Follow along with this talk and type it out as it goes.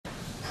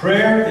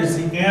Prayer is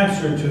the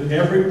answer to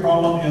every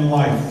problem in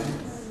life.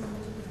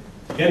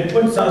 It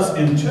puts us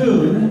in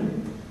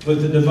tune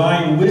with the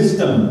divine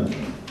wisdom,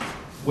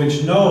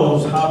 which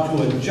knows how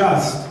to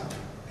adjust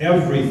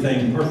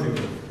everything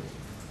perfectly.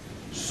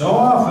 So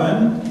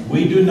often,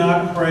 we do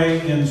not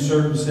pray in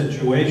certain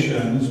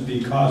situations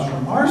because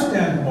from our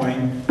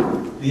standpoint,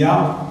 the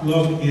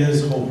outlook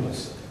is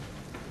hopeless.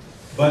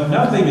 But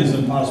nothing is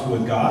impossible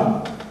with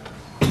God.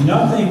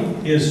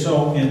 Nothing is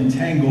so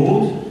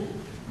entangled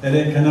that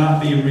it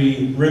cannot be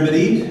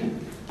remedied.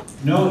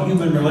 No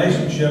human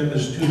relationship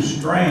is too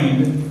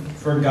strained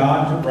for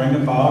God to bring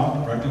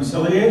about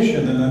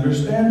reconciliation and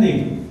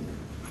understanding.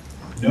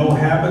 No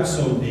habit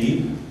so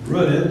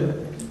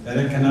deep-rooted that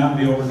it cannot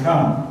be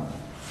overcome.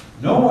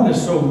 No one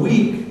is so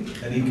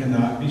weak that he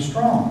cannot be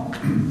strong.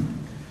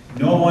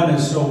 No one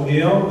is so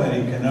ill that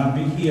he cannot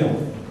be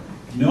healed.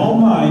 No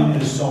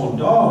mind is so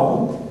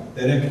dull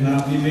that it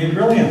cannot be made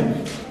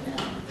brilliant.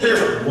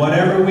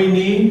 Whatever we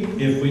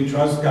need, if we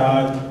trust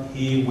God,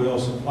 He will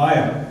supply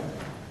it.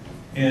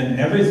 And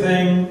if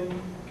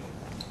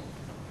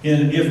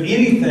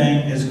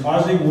anything is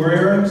causing worry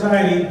or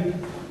anxiety,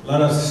 let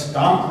us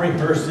stop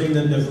rehearsing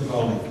the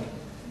difficulty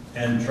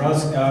and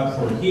trust God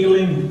for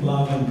healing,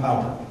 love, and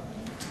power.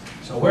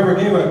 So whoever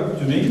gave it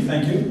to me,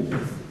 thank you.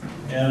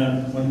 And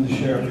I wanted to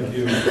share it with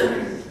you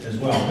as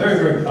well. Very,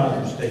 very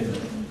positive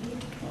statement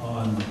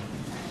on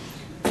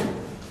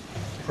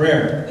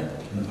prayer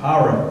and the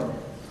power of it.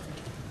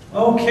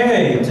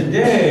 Okay,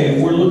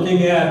 today we're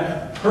looking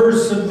at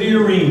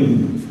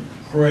persevering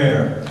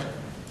prayer.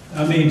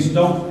 That means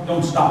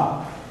don't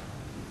stop.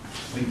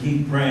 We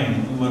keep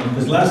praying.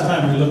 Because last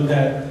time we looked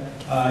at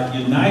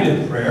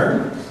united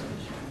prayer,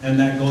 and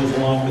that goes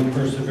along with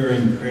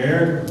persevering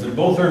prayer. But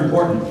both are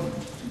important.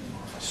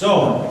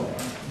 So,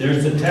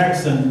 there's the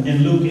text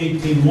in Luke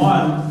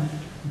 18:1.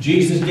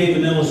 Jesus gave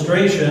an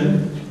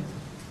illustration,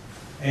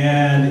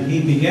 and he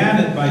began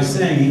it by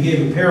saying, he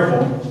gave a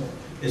parable.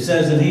 It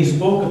says that he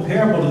spoke a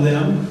parable to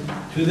them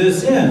to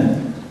this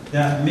end,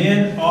 that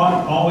men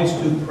ought always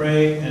to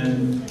pray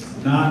and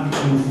not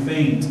to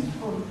faint.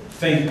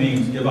 Faint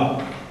means give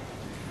up.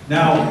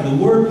 Now, the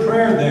word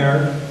prayer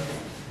there,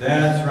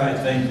 that's right,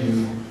 thank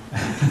you.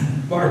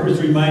 Barbara's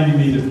reminding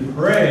me to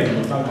pray.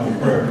 We're talking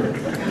about prayer.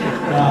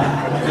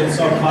 I get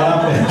so caught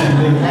up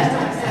in it.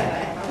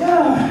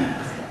 Yeah.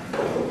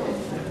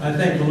 I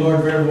thank the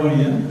Lord for every one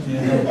of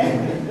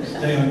you.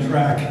 Stay on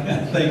track.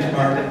 Thanks,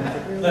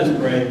 Barbara. Let's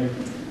pray.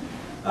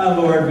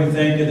 Lord, we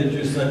thank you that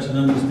you're such an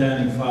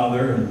understanding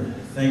Father, and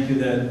thank you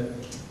that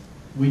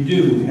we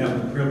do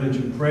have the privilege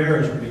of prayer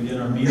as we begin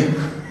our meeting.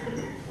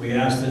 We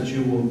ask that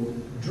you will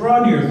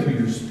draw near through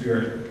your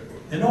Spirit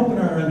and open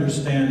our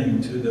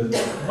understanding to the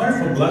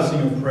wonderful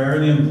blessing of prayer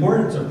and the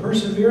importance of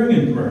persevering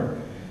in prayer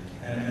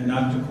and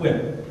not to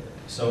quit.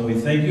 So we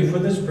thank you for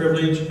this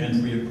privilege and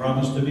for your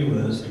promise to be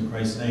with us. In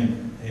Christ's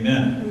name,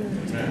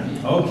 amen.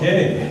 Amen.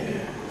 Okay.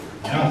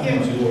 Now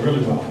things will go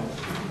really well.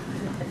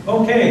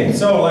 Okay,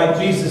 so like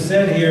Jesus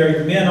said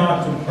here, men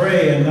ought to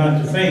pray and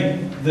not to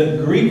faint.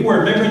 The Greek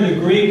word, remember in the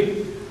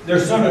Greek,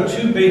 there's sort of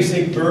two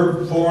basic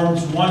verb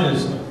forms. One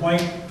is a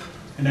point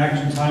in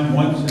action time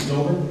once it's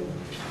over,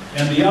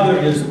 and the other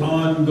is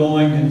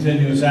ongoing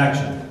continuous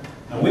action.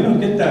 Now we don't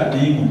get that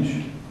in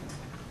English.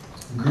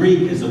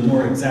 Greek is a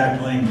more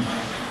exact language.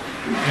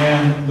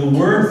 And the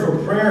word for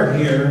prayer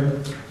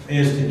here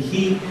is to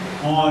keep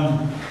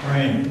on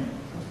praying.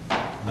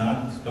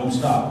 Don't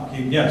stop.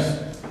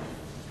 Yes?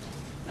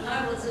 When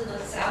I was in the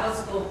Sabbath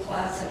school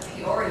class at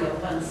Peoria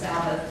one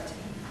Sabbath,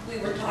 we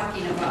were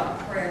talking about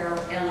prayer,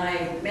 and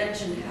I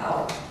mentioned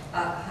how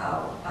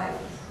I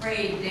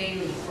prayed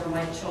daily for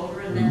my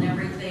children and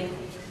everything.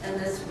 And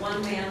this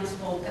one man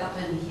spoke up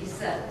and he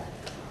said,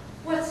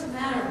 "What's the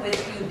matter with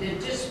you to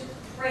just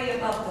pray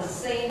about the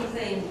same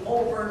thing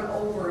over and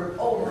over and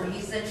over?"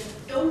 He said,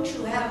 "Don't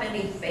you have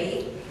any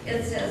faith?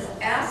 It says,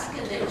 ask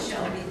and it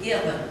shall be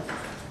given."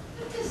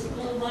 That just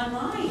blew my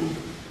mind.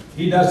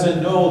 He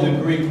doesn't know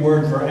the Greek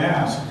word for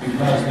ask,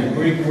 because the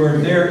Greek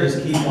word there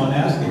is keep on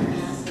asking.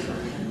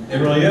 It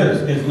really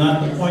is. It's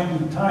not the point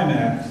in time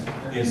act.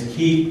 It's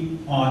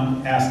keep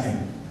on asking.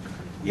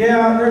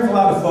 Yeah, there's a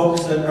lot of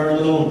folks that are a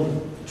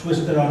little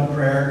twisted on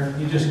prayer.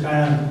 You just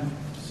kind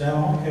of say,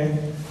 oh, okay,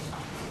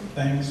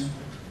 thanks,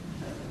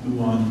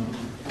 move on.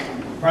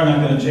 Probably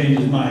not going to change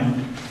his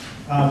mind.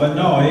 But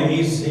no,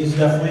 he's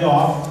definitely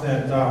off.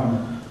 That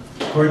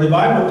according to the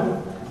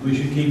Bible, we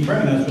should keep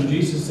praying. That's what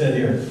Jesus said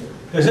here.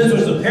 Because this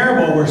was a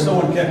parable where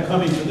someone kept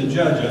coming to the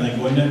judge, I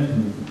think, wasn't it?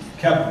 And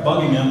kept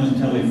bugging him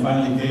until he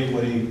finally gave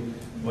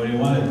what he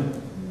wanted.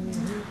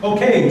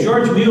 Okay,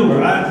 George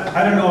Mueller.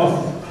 I don't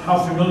know how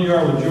familiar you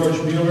are with George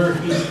Mueller.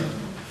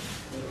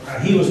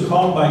 He was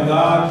called by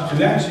God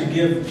to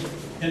actually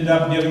end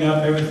up giving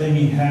up everything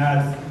he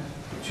had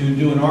to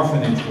do an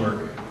orphanage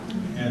work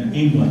in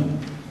England.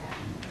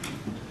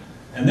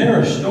 And there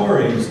are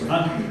stories,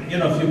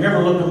 if you've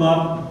ever looked them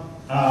up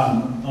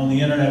on the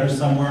internet or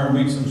somewhere and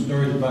read some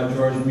stories about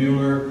George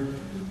Mueller,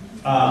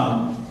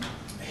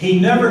 he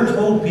never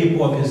told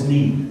people of his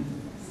need.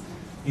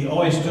 He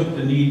always took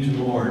the need to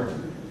the Lord.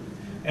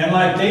 And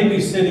like they'd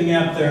be sitting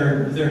at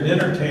their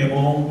dinner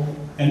table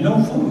and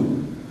no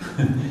food.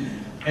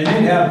 And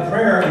they'd have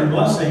prayer and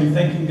blessing,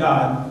 thanking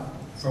God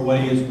for what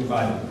He has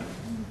provided.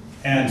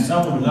 And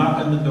someone would knock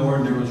on the door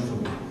and there was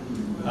food.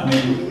 I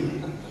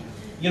mean,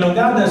 you know,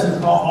 God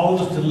doesn't call all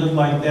of us to live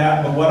like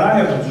that, but what I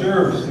have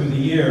observed through the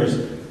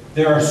years,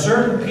 there are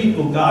certain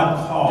people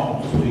God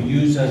calls to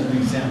use as an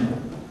example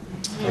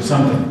or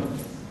something.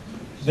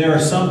 There are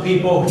some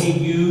people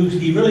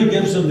He really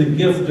gives them the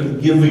gift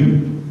of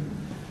giving.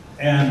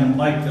 And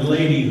like the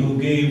lady who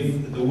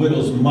gave the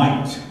widow's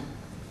mite.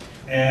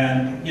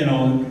 And, you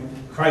know,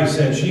 Christ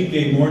said she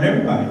gave more than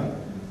everybody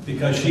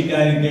because she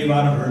gave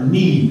out of her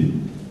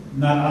need,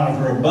 not out of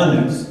her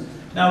abundance.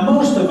 Now,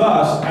 most of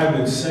us, I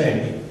would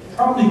say,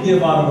 probably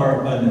give out of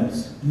our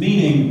abundance,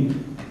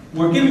 meaning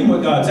we're giving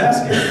what God's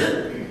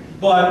asking.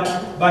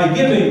 But by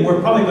giving, we're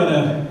probably going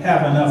to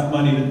have enough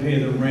money to pay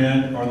the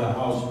rent or the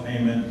house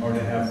payment or to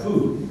have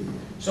food.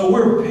 So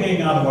we're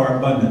paying out of our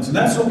abundance, and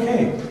that's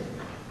okay.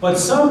 But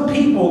some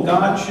people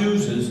God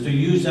chooses to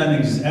use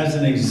as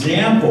an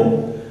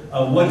example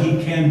of what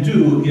He can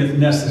do if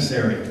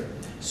necessary.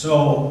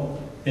 So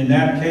in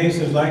that case,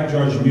 it's like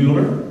George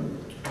Mueller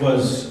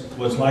was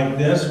like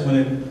this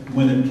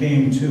when it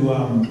came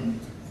to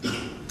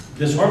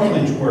this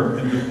orphanage work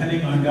and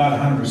depending on God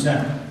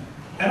 100%.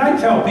 And I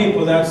tell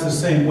people that's the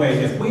same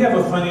way. If we have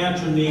a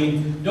financial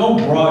need, don't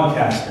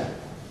broadcast it.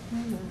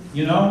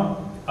 You know?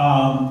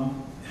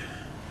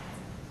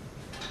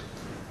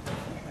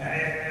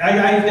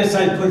 I guess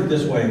I'd put it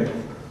this way.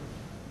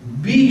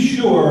 Be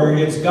sure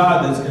it's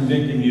God that's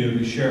convicting you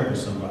to share it with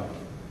somebody.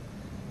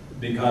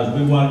 Because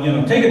we want, you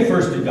know, take it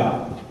first to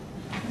God.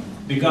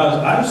 Because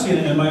I've seen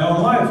it in my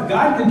own life.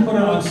 God can put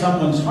it on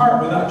someone's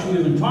heart without you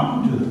even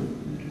talking to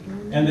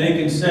them. And they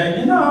can say,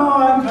 you know,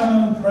 I'm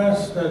kind of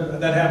impressed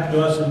that happened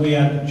to us and we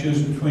had to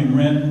choose between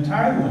rent and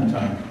tithe one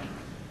time.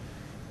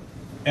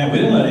 And we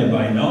didn't let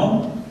anybody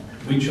know.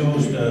 We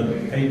chose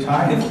to pay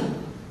tithe.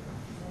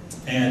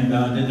 And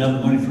didn't have the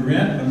money for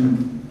rent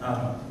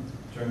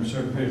during a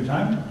certain period of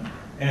time.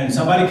 And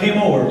somebody came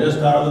over just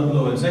out of the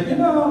blue and said, you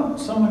know,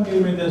 someone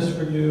gave me this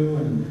for you,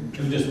 and it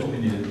was just what we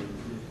needed.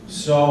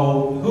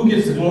 So who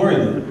gets the glory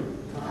then?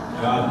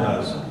 God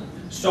does.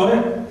 So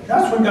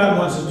that's what God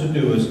wants us to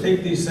do, is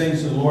take these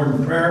things to the Lord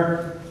in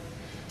prayer.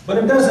 But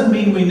it doesn't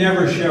mean we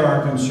never share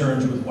our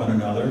concerns with one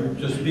another.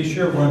 Just be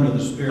sure we're under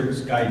the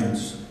Spirit's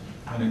guidance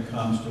when it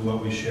comes to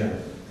what we share.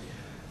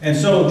 And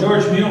so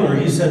George Mueller,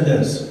 he said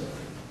this: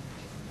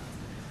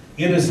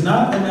 it is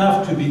not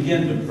enough to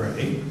begin to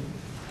pray,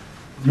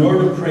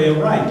 nor to pray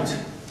aright,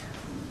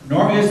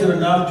 nor is it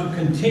enough to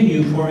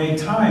continue for a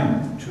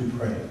time to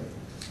pray.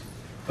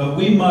 But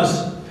we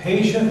must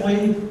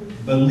patiently,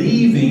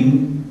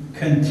 believing,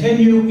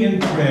 continue in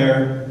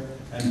prayer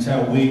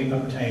until we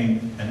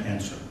obtain an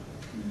answer.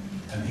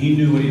 And he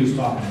knew what he was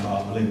talking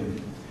about,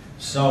 believing.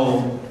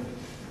 So,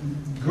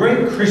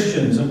 great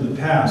Christians of the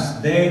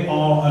past, they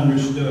all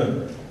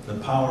understood the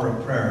power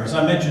of prayer. As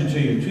I mentioned to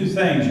you, two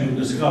things you'll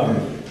discover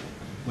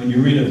when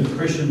you read of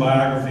Christian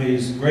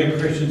biographies, great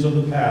Christians of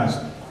the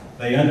past.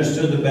 They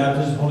understood the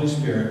baptism of the Holy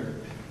Spirit,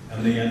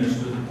 and they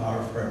understood the power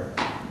of prayer.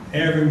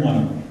 Every one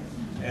of them.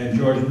 And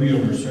George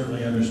Mueller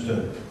certainly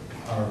understood the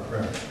power of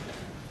prayer.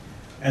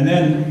 And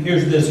then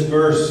here's this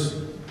verse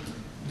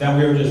that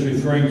we were just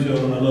referring to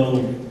a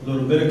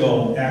little bit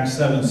ago, Acts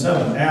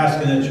 7:7.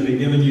 Ask and it shall be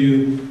given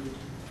you.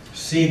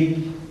 Seek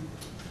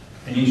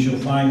and ye shall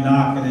find.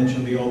 Knock and it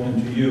shall be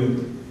opened to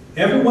you.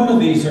 Every one of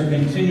these are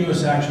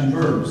continuous action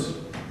verbs.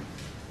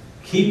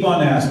 Keep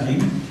on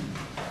asking,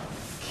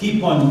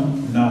 keep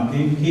on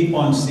knocking, keep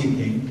on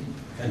seeking.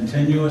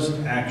 Continuous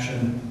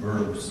action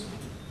verbs.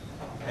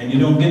 And you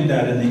don't get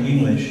that in the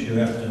English. You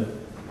have to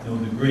know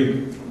the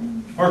Greek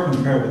or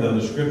compare with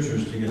other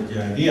scriptures to get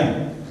the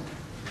idea.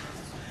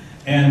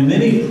 And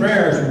many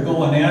prayers will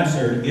go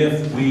unanswered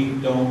if we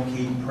don't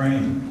keep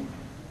praying.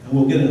 And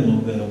we'll get in a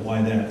little bit of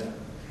why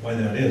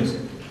that is.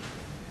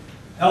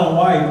 Ellen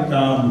White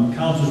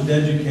counsels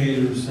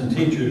educators and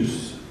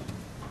teachers.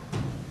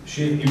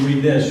 You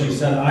read this. She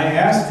said, I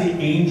asked the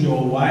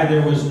angel why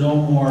there was no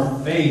more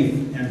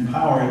faith and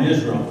power in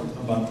Israel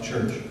about the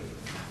church.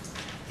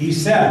 He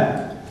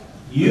said,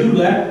 you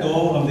let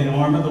go of the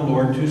arm of the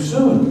Lord too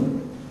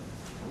soon.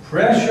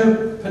 Press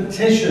your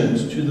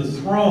petitions to the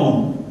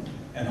throne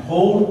and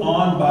hold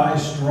on by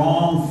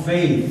strong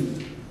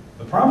faith.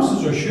 The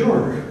promises are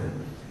sure.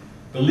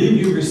 Believe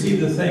you receive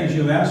the things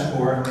you asked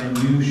for, and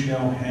you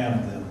shall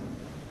have them.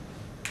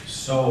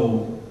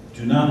 So,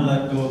 do not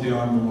let go of the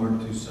arm of the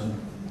Lord too soon.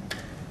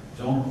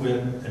 Don't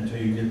quit until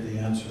you get the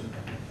answer.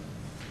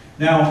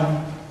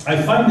 Now,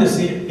 I find this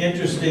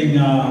interesting.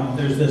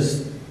 There's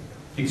this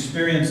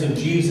experience of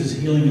Jesus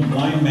healing a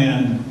blind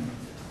man.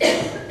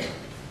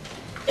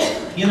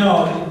 You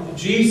know,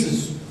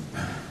 Jesus,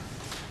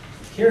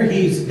 here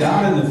he's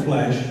God in the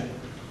flesh.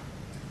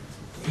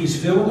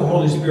 He's filled with the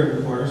Holy Spirit,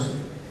 of course.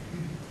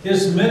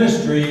 His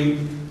ministry,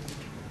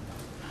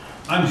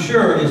 I'm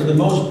sure, is the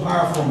most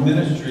powerful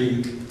ministry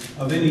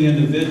of any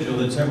individual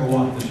that's ever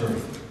walked this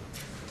earth.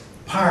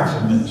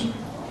 Powerful ministry.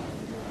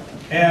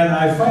 And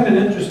I find it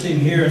interesting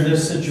here in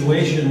this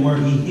situation where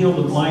he healed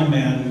a blind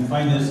man. You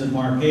find this in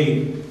Mark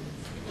 8,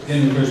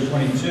 beginning with verse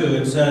 22.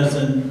 It says,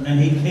 and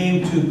he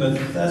came to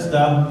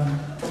Bethesda,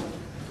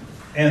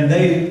 and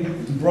they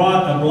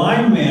brought a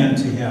blind man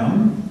to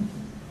him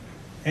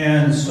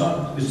and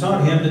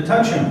besought him to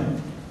touch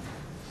him.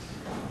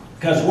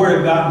 Because word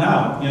had gotten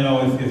out, you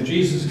know, if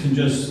Jesus can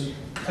just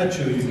touch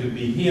you, you could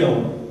be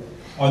healed.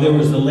 Or there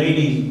was the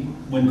lady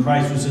when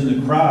Christ was in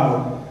the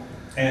crowd,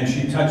 and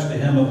she touched the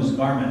hem of his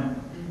garment,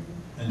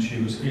 and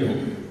she was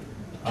healed.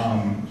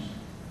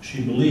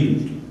 She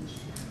believed.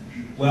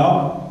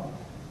 Well,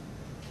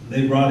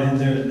 they brought in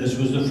there, this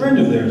was a friend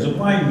of theirs, a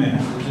blind man.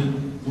 He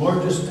said,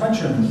 Lord, just touch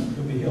him,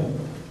 he'll be healed.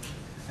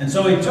 And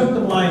so he took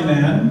the blind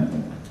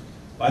man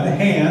by the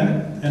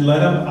hand and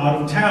led him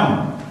out of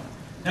town.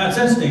 Now it's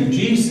interesting,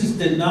 Jesus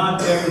did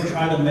not ever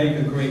try to make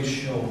a great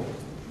show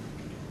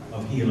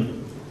of healing.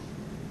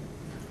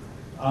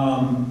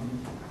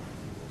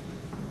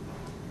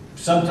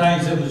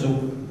 Sometimes it was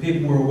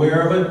people were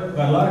aware of it,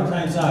 but a lot of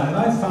times not. And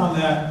I found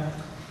that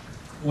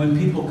when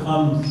people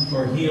come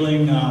for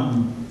healing,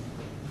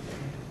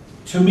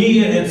 to me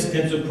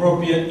it's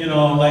appropriate, you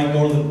know, like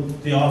go to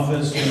the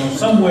office, you know,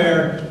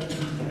 somewhere.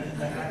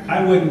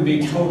 I wouldn't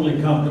be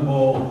totally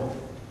comfortable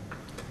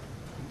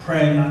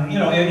praying. You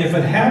know, if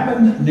it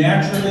happened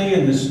naturally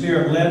and the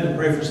Spirit led to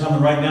pray for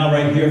someone right now,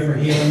 right here for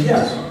healing,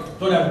 yes,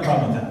 don't have a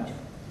problem with that.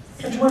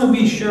 But you want to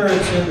be sure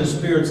it's in the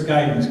Spirit's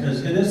guidance,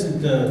 because it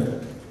isn't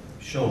to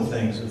show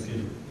things, if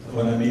you know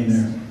what I mean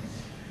there.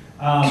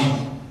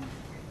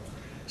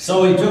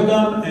 So he took him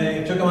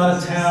out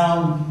of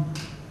town,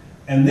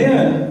 and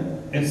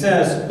then it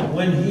says,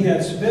 when he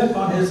had spit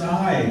on his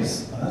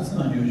eyes, well, that's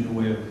an unusual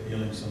way of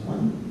healing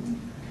someone,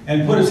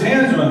 and put his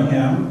hands on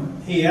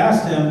him, he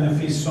asked him if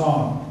he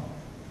saw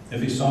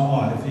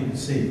aught, if he could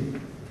see.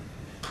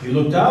 He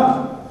looked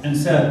up and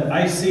said,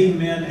 I see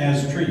men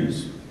as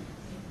trees,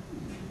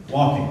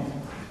 walking.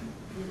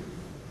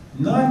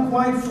 Not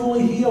quite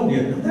fully healed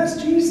yet. And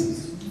that's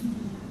Jesus.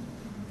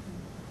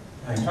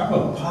 I talk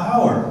about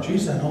power.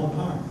 Jesus had all the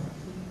power.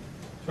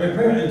 So he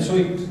prayed, and so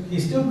he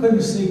still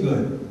couldn't see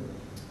good.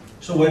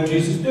 So what did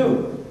Jesus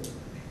do?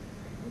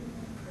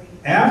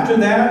 After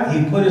that,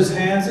 he put his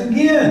hands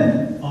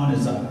again on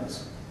his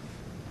eyes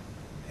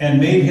and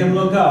made him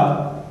look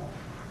up,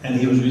 and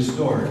he was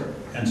restored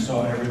and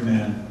saw every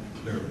man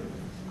clearly.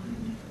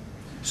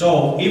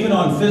 So even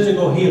on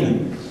physical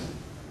healing,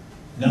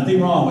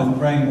 nothing wrong with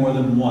praying more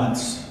than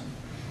once.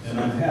 And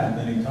I've had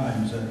many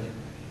times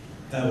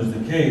that was the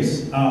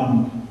case.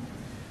 I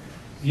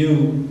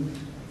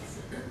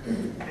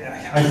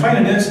find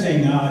it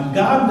interesting,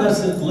 God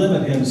doesn't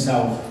limit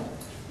himself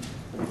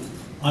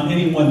on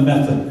any one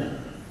method.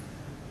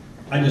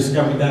 I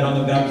discovered that on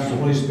the baptism of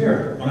the Holy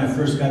Spirit. When I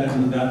first got into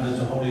the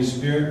baptism of the Holy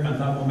Spirit, I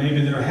thought, well,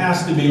 maybe there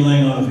has to be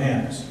laying on of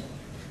hands.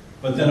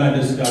 But then I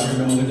discovered,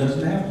 no, there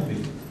doesn't have to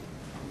be.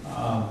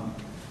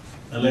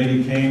 A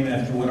lady came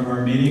after one of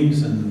our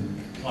meetings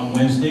and on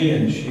Wednesday,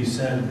 and she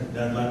said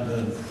that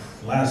the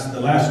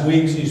last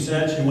week, she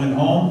said, she went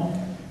home,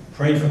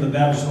 prayed for the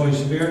baptism of the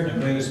Holy Spirit,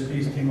 and the greatest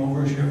peace came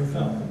over her she ever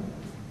felt.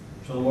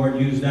 So the Lord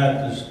used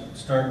that to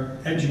start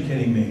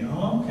educating me.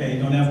 Oh, okay,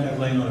 you don't have to have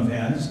laying on of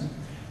hands.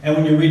 And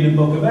when you read the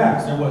book of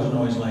Acts, there wasn't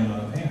always laying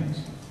on of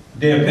hands. The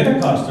day of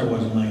Pentecost, there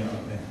wasn't laying on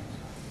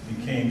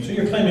of hands. So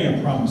you're claiming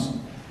a promise.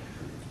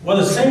 Well,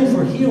 the same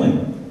for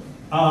healing.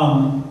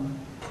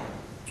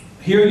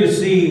 Here you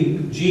see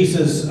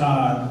Jesus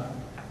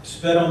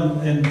spit on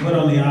and put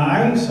on the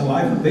eye,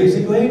 saliva,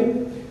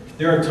 basically.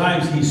 There are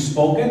times he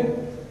spoke it.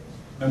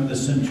 Remember the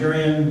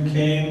centurion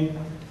came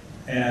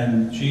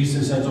and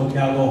Jesus says, okay,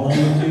 I'll go home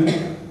with you.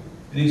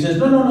 And he says,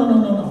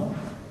 no.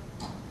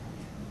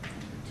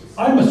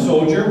 I'm a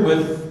soldier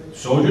with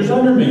soldiers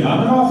under me.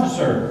 I'm an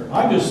officer.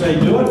 I just say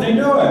do it, and they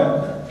do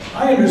it.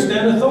 I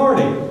understand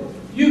authority.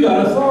 You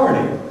got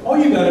authority. All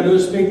you got to do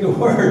is speak the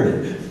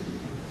word.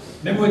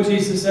 Remember what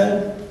Jesus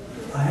said?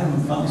 I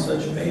haven't found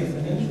such faith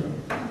in Israel.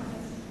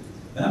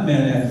 That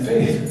man had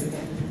faith.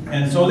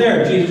 And so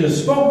there,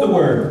 Jesus spoke the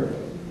word.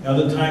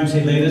 Other times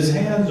he laid his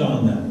hands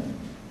on them.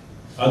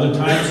 Other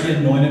times he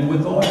anointed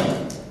with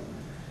oil.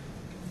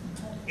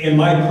 In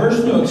my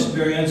personal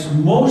experience,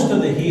 most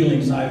of the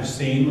healings I've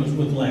seen was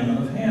with laying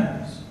on of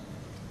hands.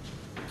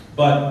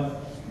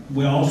 But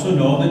we also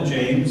know that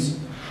James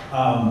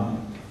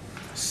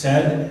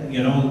said,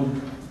 you know,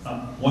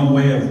 one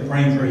way of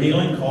praying for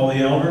healing, call the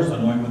elders,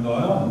 anoint with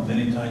oil, and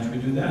many times we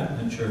do that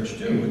in the church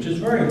too, which is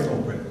very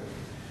appropriate.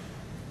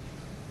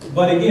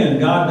 But again,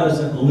 God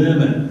doesn't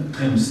limit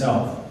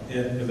himself.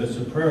 If it's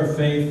a prayer of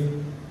faith,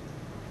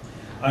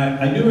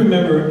 I do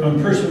remember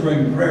on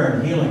persevering prayer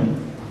and healing,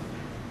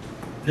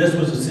 this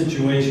was a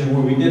situation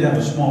where we did have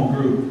a small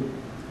group.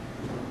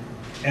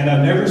 And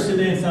I've never seen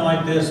anything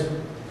like this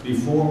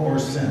before or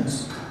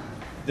since.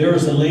 There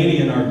was a lady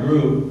in our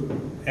group,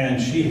 and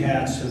she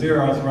had severe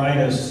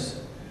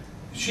arthritis.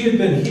 She had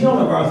been healed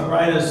of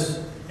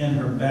arthritis in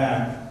her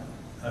back,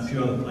 a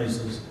few other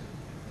places.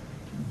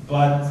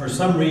 But for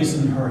some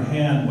reason, her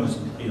hand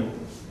wasn't healed.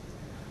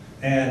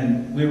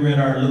 and we were in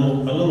our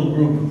little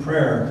group of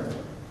prayer,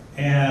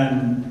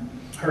 and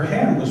her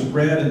hand was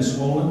red and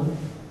swollen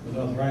with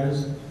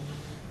arthritis.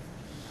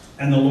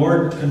 And the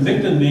Lord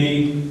convicted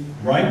me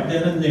right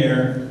then and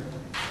there,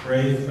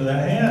 pray for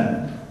that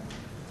hand.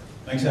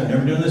 Like I said, I've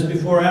never done this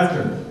before or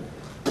after.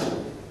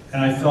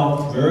 And I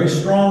felt very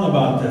strong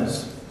about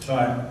this. So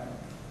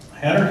I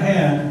had her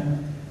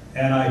hand,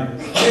 and I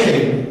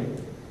prayed,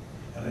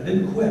 and I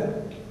didn't quit.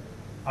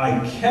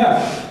 I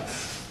kept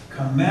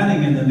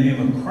commanding in the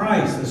name of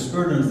Christ the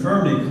spirit of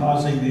infirmity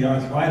causing the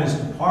arthritis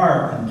to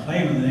depart, and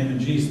claim in the name of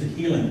Jesus the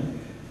healing.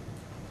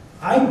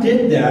 I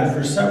did that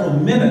for several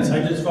minutes. I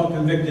just felt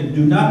convicted,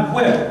 do not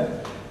quit.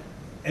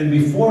 And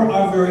before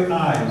our very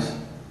eyes,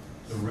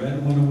 the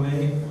red went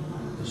away,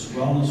 the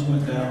swellness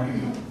went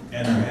down,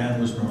 and her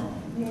hand was normal.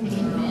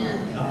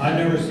 Amen. Now, I've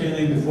never seen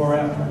anything before or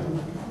after.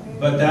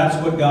 But that's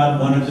what God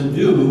wanted to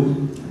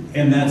do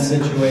in that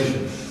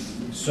situation.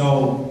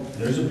 So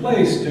there's a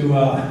place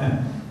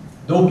to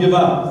don't give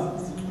up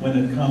when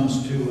it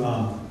comes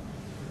to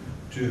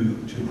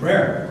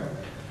prayer.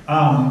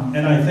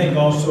 And I think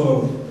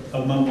also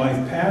of my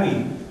wife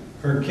Patty,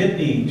 her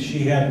kidney. She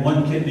had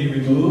one kidney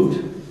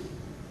removed,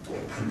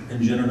 a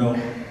congenital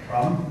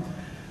problem,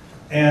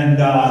 and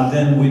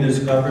then we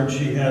discovered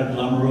she had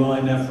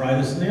glomerular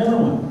nephritis in the other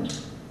one.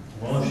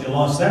 Well, if she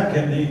lost that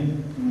kidney,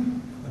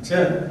 that's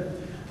it,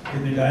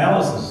 kidney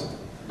dialysis.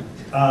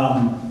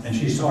 And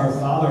she saw her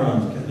father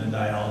on kidney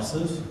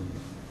dialysis.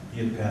 He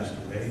had passed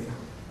away.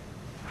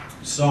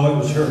 So it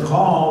was her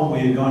call. We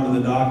had gone to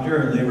the doctor,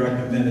 and they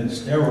recommended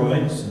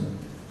steroids,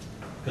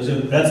 because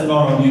that's an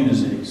autoimmune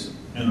disease.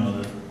 You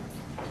know,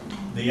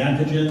 the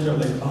antigens, or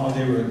they call it,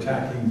 they were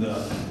attacking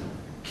the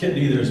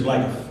kidney. There's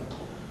like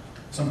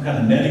some kind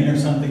of netting or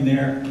something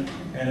there,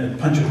 and it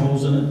punches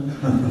holes in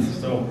it.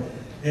 So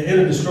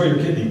it'll destroy your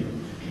kidney.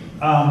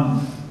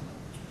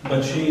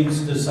 But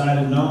she's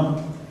decided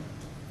no.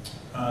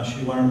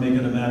 She wanted to make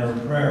it a matter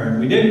of prayer. And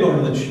we did go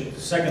to the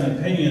second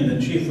opinion, the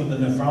chief of the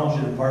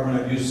nephrology department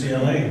at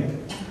UCLA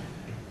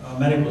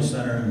Medical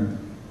Center, and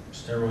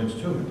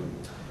steroids too.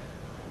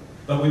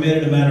 But we made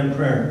it a matter of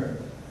prayer.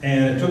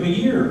 And it took a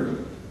year,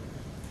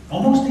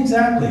 almost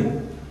exactly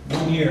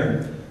 1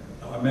 year.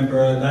 I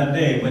remember that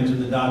day, went to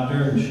the doctor,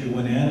 and she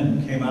went in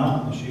and came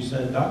out, and she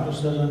said, "Doctor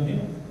says I'm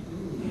healed."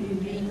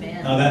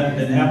 Amen. Now that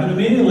didn't happen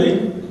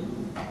immediately.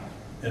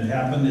 It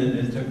happened,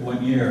 it took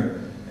 1 year.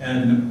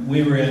 And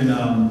we were in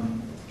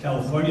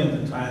California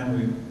at the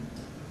time.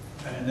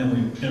 And then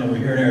we were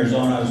here in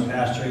Arizona. I was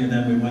pastoring, and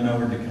then we went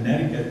over to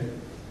Connecticut.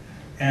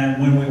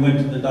 And when we went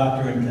to the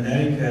doctor in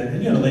Connecticut,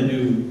 and they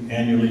do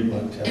annually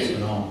blood tests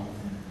and all.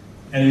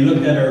 And he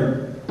looked at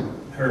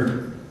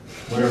her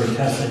whatever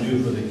test they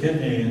do for the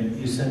kidney, and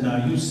he said,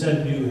 "Now, you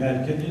said you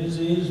had kidney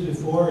disease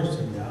before?" I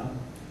said, "Yeah."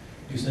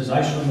 He says,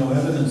 "I show no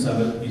evidence of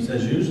it." He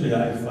says, "Usually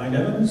I find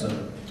evidence of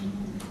it."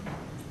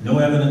 No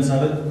evidence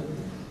of it.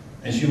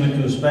 And she went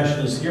to a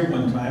specialist here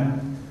one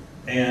time,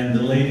 and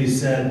the lady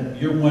said,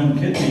 "Your one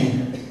kidney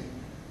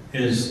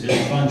is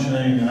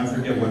functioning," I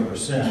forget what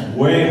percent,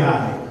 way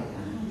high.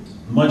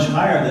 Much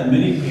higher than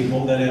many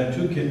people that have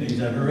two kidneys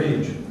at her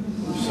age.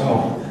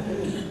 So,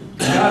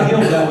 God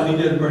healed that one. He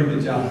did a pretty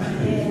good job.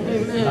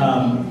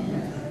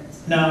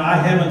 Now, I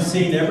haven't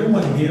seen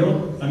everyone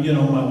healed.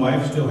 My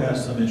wife still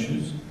has some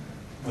issues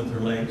with her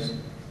legs.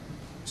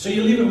 So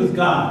you leave it with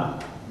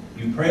God.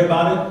 You pray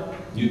about it.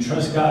 You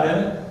trust God in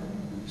it.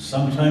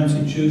 Sometimes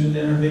He chooses to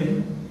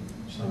intervene.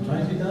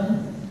 Sometimes He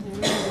doesn't.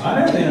 I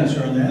don't have the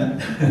answer on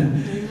that.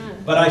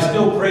 But I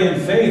still pray in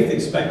faith,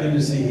 expecting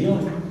to see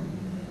healing.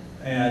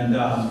 And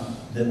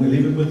then we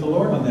leave it with the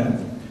Lord on that.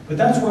 But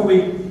that's where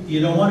you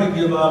don't want to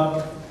give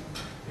up.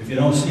 If you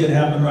don't see it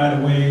happen right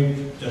away,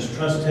 just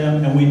trust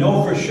Him. And we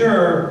know for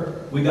sure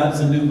we got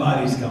some new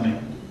bodies coming.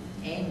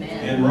 Amen.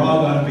 And we're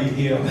all going to be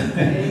healed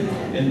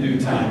in due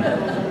time.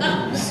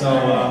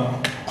 So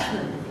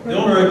the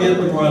older I get,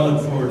 the more I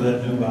look forward to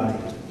that new body.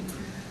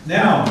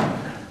 Now,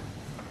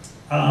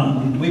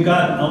 we've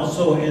got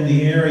also in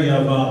the area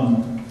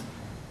of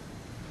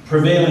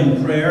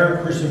prevailing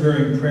prayer,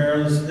 persevering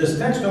prayer. This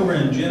text over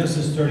in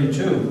Genesis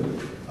 32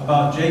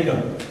 about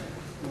Jacob.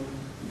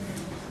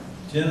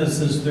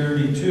 Genesis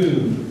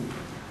 32.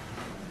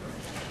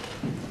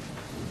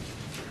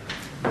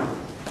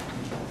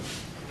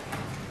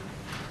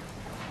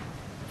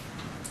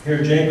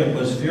 Here Jacob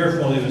was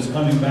fearful he was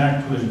coming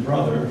back to his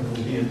brother,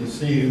 who he had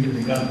deceived, and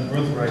he got the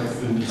birthright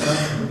through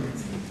deception.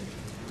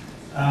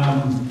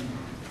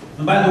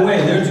 And by the way,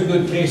 there's a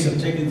good case of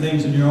taking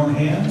things in your own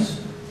hands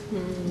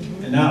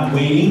and not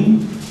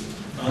waiting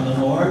on the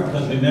Lord.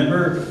 Because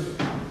remember,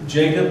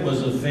 Jacob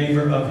was a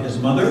favorite of his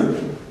mother,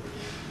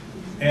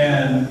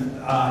 and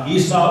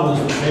Esau was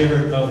the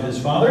favorite of his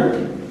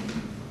father,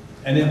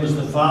 and it was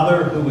the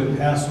father who would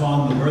pass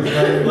on the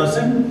birthright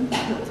blessing.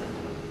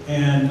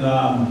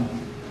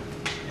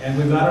 And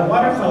we've got a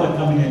water fella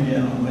coming in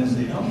again on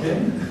Wednesday. Okay.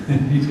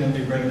 He's going to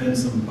be bringing in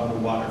some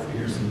bottled water if you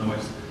hear some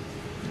noise.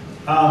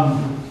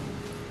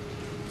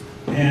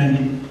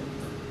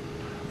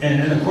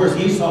 And of course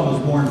Esau was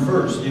born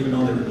first, even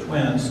though they were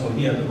twins, so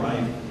he had the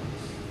right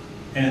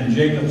And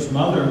Jacob's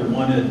mother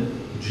wanted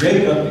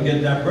Jacob to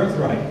get that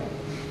birthright.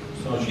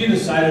 So she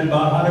decided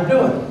about how to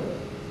do it.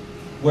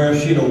 Where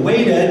if she'd have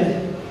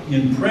waited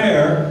in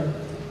prayer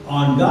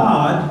on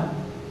God,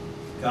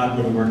 God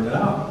would have worked it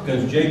out.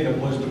 Because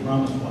Jacob was the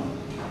promised one.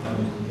 That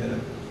was to get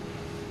it.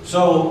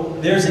 So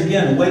there's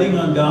again, waiting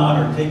on God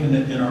or taking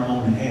it in our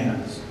own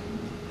hands.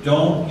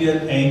 Don't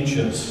get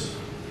anxious.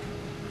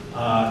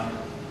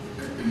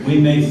 We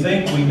may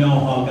think we know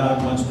how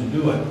God wants to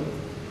do it.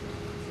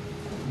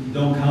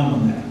 Don't count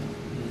on that.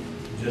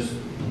 Just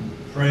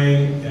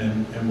pray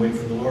and wait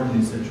for the Lord in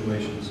these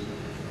situations.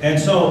 And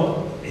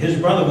so his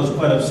brother was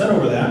quite upset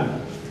over that.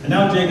 And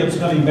now Jacob's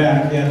coming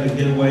back. He had to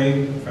get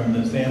away from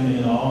the family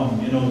and all,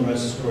 and you know the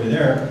rest of the story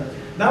there.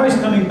 Now he's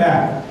coming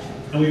back.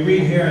 And we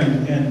read here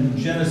in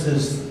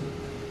Genesis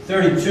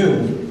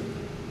 32.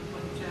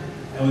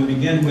 And we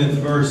begin with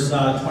verse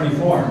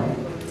 24.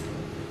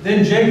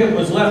 Then Jacob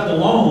was left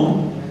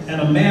alone,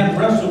 and a man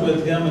wrestled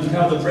with him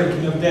until the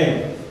breaking of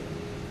day.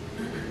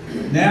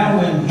 Now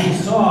when he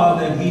saw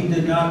that he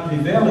did not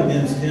prevail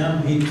against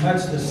him, he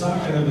touched the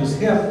socket of his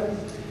hip,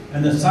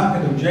 and the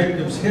socket of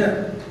Jacob's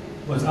hip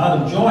was out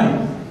of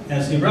joint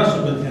as he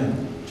wrestled with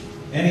him.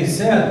 And he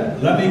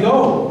said, "Let me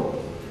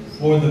go,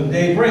 for the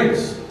day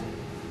breaks."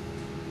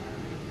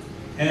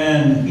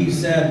 And he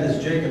said,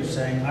 this Jacob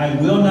saying, "I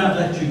will not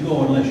let you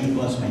go unless you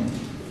bless me."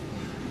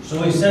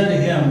 So he said to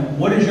him,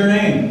 "What is your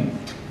name?"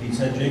 He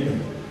said, "Jacob."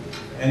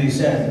 And he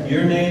said,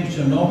 "Your name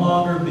shall no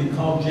longer be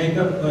called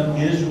Jacob, but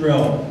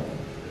Israel.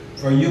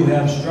 For you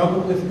have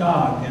struggled with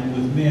God and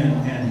with men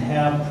and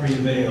have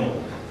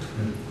prevailed."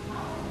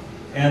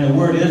 And the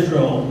word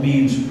Israel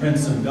means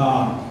Prince of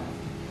God.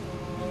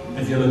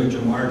 If you look at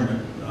your margin,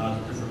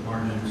 different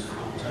margins,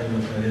 I'll tell you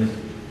what that is.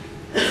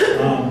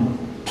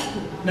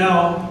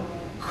 Now,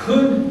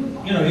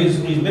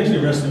 he's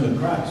basically wrestling with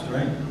Christ,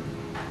 right?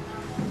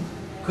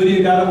 Could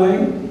he have got away?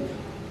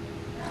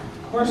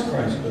 Of course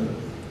Christ could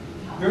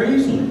have. Very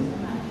easily.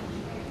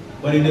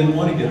 But he didn't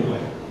want to get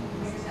away.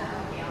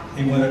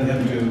 He wanted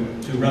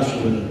him to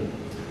wrestle with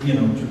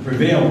him, to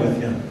prevail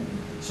with him.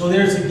 So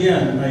there's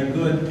again a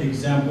good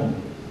example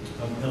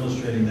of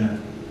illustrating that.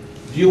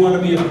 Do you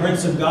want to be a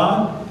prince of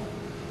God?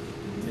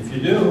 If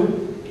you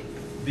do,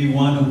 be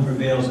one who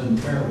prevails in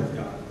prayer with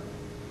God.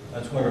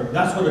 That's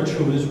what a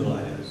true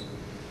Israelite is,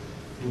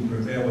 who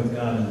prevail with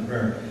God in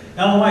prayer.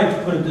 Ellen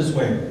White put it this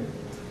way: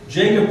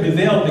 Jacob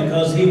prevailed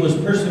because he was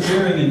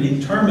persevering and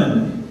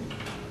determined.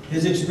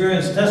 His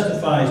experience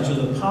testifies to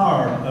the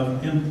power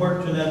of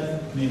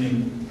importunate,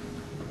 meaning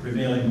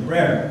prevailing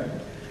prayer.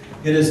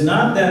 It is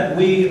now that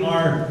we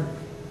are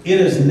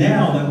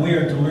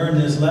to learn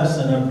this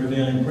lesson of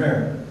prevailing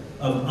prayer,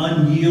 of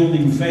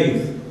unyielding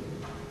faith.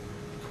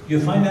 You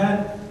find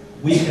that?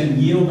 We can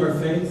yield our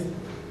faith.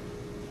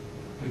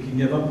 We can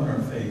give up on our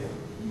faith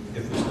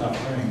if we stop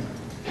praying.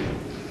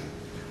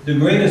 The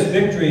greatest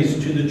victories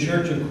to the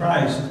Church of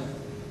Christ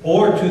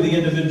or to the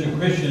individual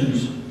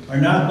Christians are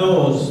not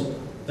those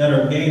that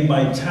are gained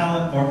by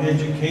talent or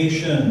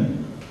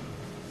education,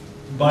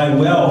 by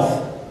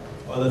wealth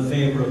or the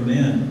favor of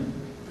men.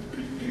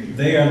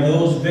 They are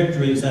those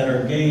victories that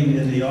are gained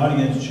in the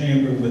audience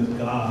chamber with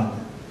God,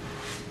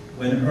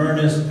 when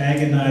earnest,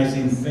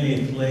 agonizing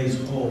faith lays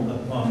hold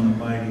upon the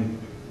mighty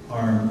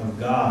arm of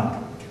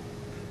God.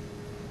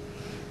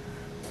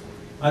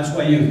 That's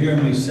why you hear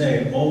me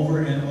say over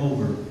and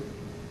over,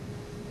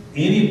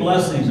 any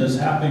blessings that's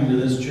happening to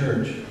this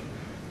church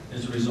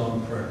is a result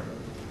of prayer.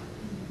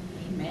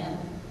 Amen.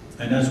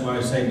 And that's why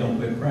I say don't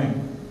quit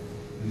praying.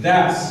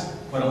 That's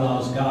what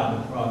allows God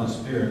to pour out the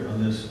Spirit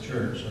on this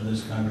church, on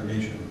this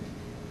congregation.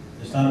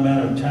 It's not a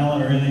matter of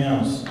talent or anything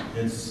else.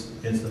 It's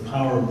the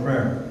power of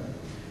prayer.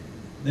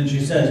 Then she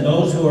says,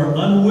 those who are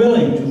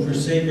unwilling to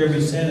forsake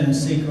every sin and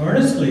seek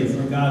earnestly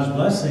for God's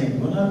blessing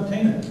will not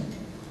obtain it.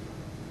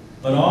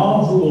 But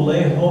all who will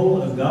lay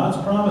hold of God's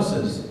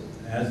promises,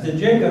 as did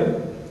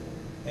Jacob,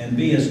 and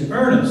be as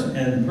earnest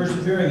and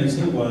persevering as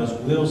he was,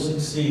 will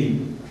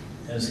succeed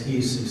as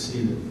he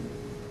succeeded.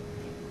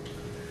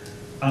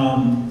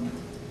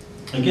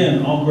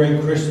 Again, all great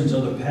Christians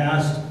of the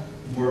past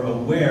were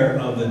aware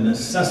of the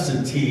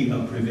necessity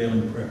of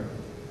prevailing prayer.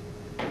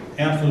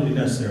 Absolutely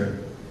necessary.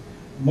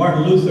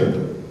 Martin Luther,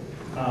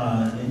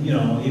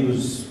 he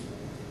was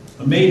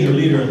a major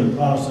leader in the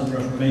Protestant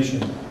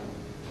Reformation.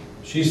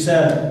 She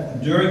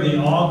said, during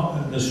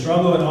the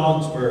struggle at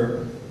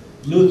Augsburg,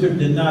 Luther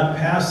did not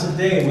pass a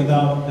day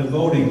without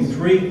devoting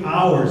 3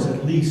 hours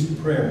at least to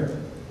prayer.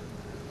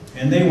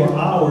 And they were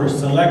hours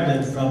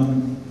selected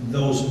from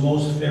those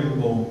most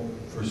favorable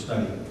for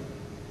study.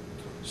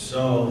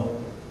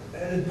 So,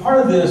 part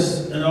of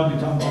this, and I'll be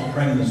talking about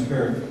praying in the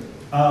Spirit,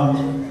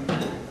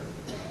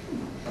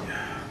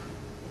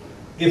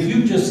 if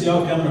you just say,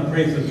 okay, I'm going to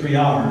pray for 3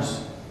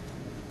 hours,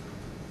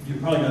 you're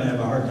probably going to have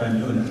a hard time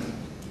doing it.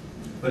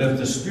 But if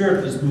the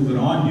Spirit is moving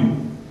on you,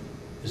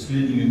 is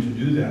leading you to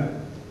do that,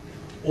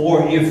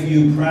 or if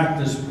you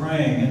practice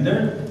praying, and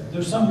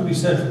there's something to be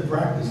said for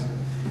practice.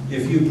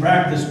 If you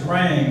practice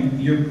praying,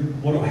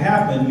 what will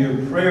happen,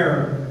 your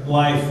prayer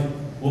life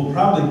will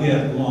probably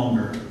get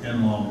longer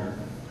and longer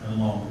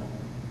and alone.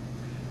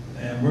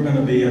 And we're going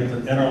to be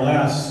at our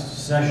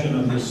last session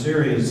of this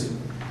series.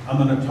 I'm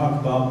going to talk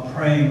about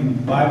praying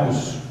Bible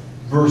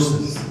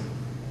verses,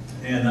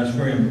 and that's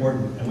very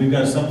important. And we've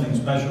got something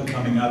special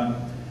coming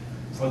up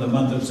for the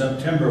month of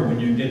September when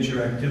you get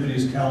your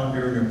activities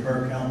calendar and your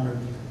prayer calendar.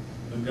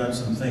 We've got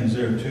some things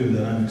there too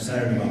that I'm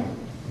excited about.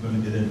 We're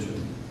going to get into.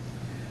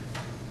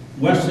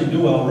 Wesley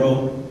Duell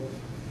wrote,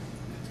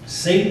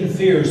 "Satan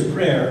fears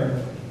prayer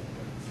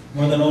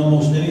more than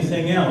almost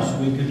anything else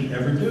we could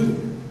ever do.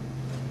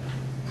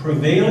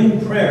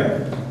 Prevailing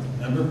prayer,"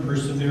 remember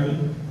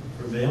persevering,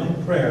 prevailing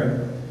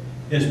prayer,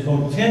 "is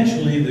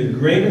potentially the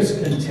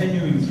greatest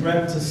continuing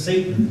threat to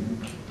Satan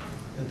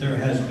that there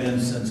has been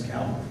since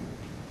Calvary."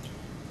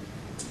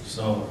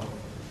 So,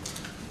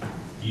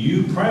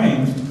 you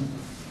praying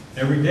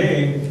every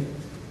day,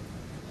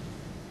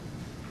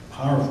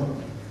 powerful.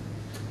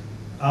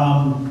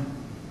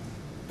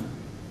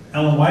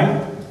 Ellen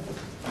White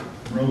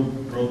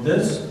wrote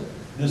this.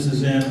 This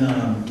is in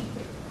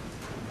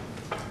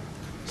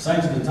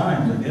Signs of the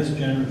Times, I guess,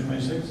 January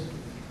 26,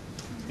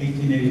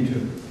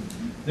 1882.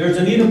 "There's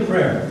a need of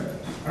prayer,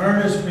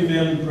 earnest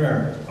prevailing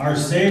prayer. Our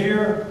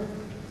Savior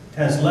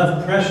has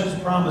left precious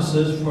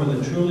promises for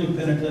the truly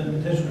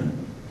penitent petitioner.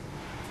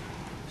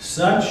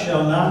 Such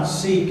shall not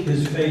seek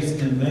his face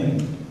in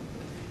vain.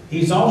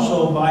 He's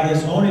also, by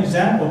his own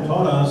example,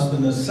 taught us the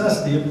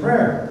necessity of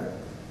prayer,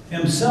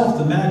 himself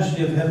the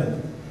majesty of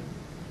heaven.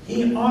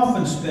 He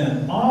often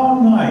spent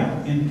all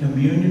night in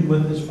communion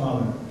with his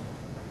Father.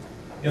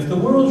 If the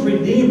world's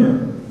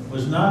Redeemer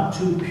was not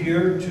too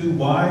pure, too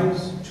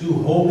wise, too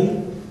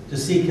holy to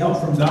seek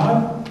help from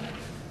God,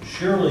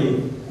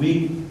 surely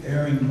we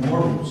erring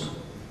mortals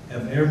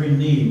have every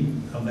need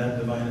of that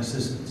divine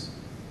assistance.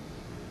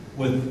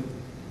 With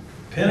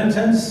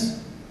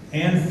penitence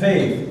and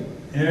faith,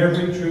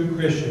 every true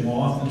Christian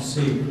will often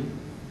seek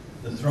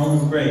the throne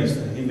of grace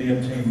that he may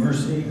obtain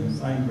mercy and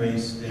find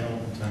grace to help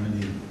in time of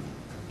need."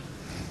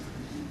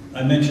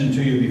 I mentioned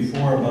to you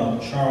before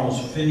about Charles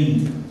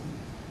Finney,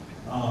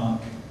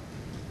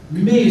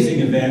 amazing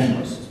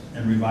evangelist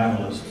and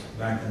revivalist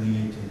back in the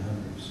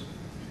 1800s.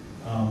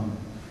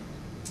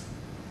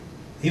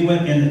 He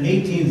went in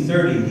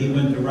 1830, he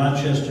went to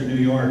Rochester, New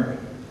York.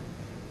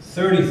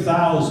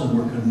 30,000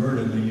 were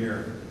converted in a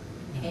year.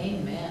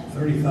 Amen.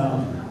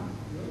 30,000.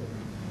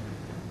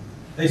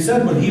 They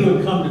said when he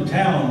would come to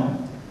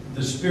town,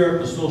 the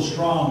Spirit was so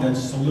strong that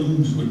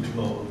saloons would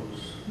close.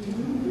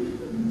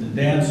 The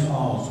dance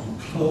halls would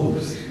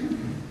close.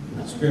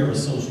 The Spirit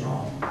was so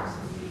strong.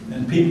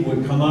 And people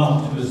would come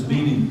out to his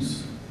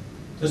meetings.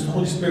 Just the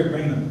Holy Spirit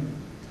bringing them.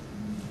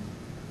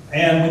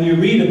 And when you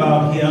read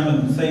about him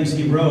and things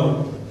he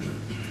wrote,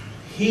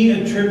 he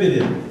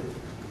attributed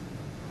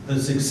the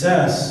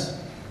success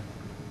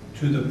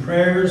to the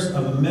prayers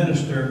of a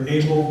minister,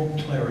 Abel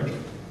Clary.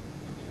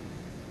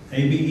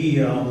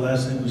 A-B-E-L, the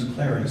last name was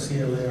Clary,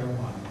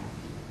 C-L-A-R-Y.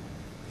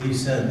 He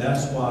said,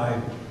 "That's why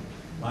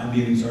my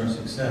meetings are a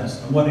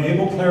success." And what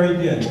Abel Clary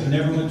did, he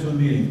never went to a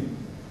meeting.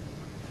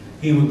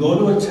 He would go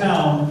to a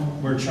town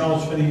where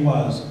Charles Finney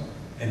was,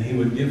 and he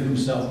would give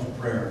himself to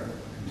prayer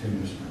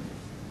continuously.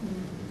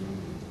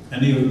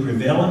 And he would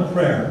prevail in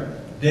prayer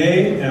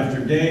day after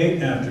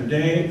day after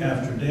day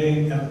after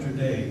day after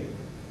day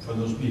for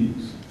those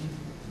meetings.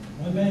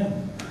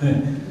 Amen.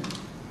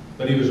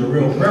 But he was a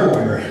real prayer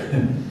warrior.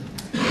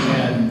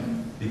 And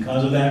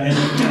because of that,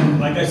 and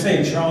like I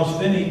say, Charles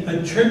Finney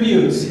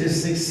attributes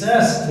his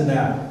success to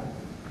that.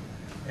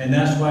 And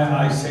that's why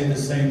I say the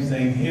same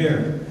thing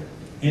here.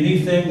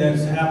 Anything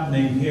that's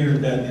happening here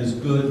that is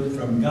good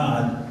from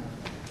God,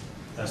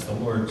 that's the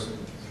Lord's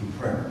through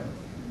prayer.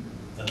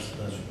 That's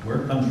where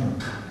it comes from.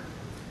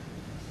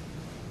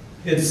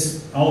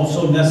 It's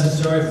also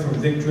necessary for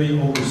victory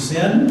over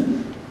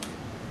sin.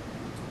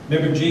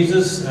 Remember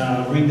Jesus,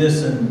 read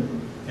this in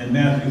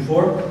Matthew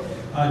 4.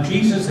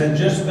 Jesus had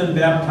just been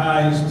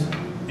baptized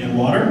in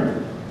water.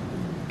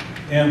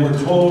 And we're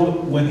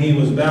told when he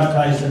was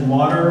baptized in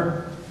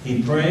water,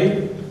 he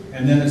prayed.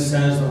 And then it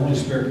says the Holy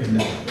Spirit came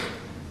down.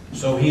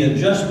 So he had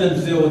just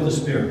been filled with the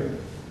Spirit,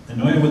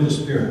 anointed with the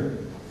Spirit.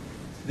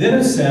 Then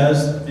it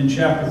says in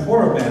chapter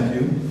 4 of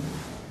Matthew,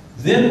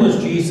 "Then was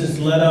Jesus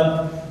led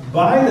up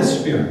by the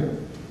Spirit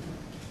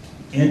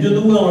into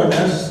the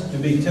wilderness to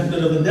be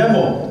tempted of the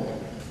devil.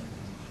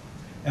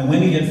 And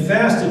when he had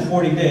fasted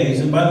 40 days,"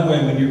 and by the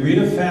way, when you read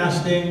of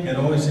fasting, it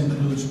always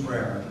includes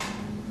prayer.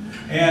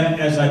 And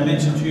as I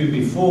mentioned to you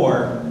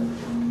before,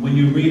 when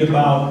you read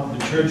about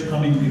the church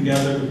coming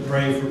together to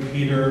pray for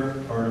Peter,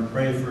 or to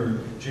pray for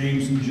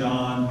James and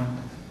John,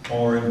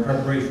 or in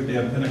preparation for the Day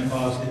of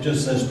Pentecost, it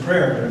just says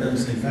prayer, but it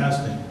doesn't say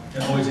fasting.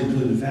 It always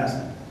included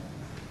fasting.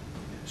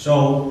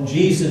 So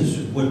Jesus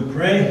would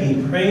pray, he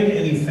prayed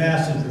and he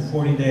fasted for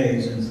 40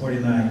 days and 40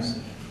 nights.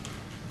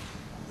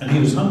 And he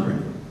was hungry.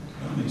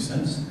 That makes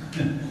sense.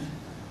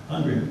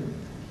 Hungry.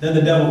 Then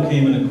the devil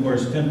came and of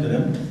course tempted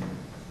him.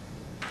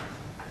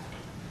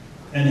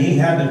 And he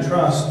had to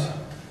trust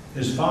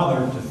his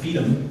Father to feed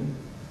him.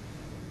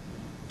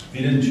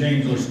 He didn't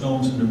change those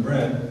stones into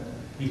bread.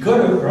 He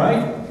could have,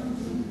 right?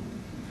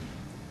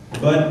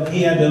 but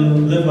he had to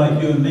live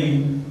like you and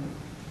me.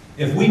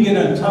 If we get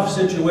in a tough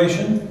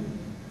situation,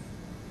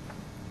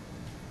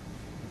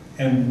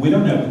 and we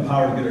don't have the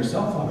power to get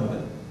ourselves out of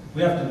it,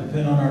 we have to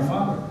depend on our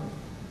Father.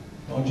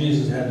 Well,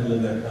 Jesus had to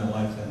live that kind of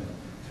life then.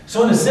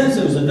 So in a sense,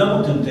 it was a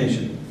double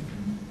temptation.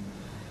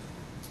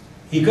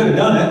 He could have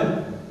done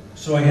it,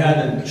 so he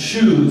had to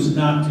choose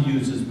not to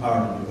use his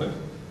power to do it.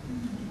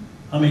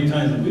 How many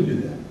times would we do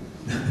that?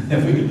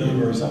 If we could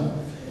deliver ourselves.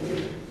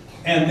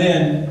 And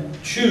then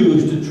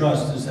choose to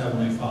trust his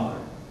Heavenly Father.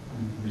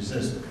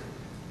 Resist it.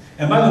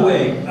 And by the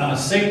way,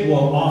 Satan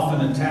will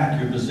often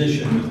attack your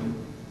position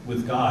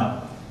with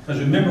God. Because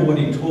remember what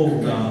he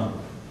told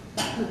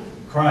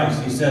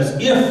Christ. He says,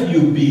 if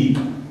you be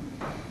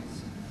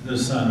the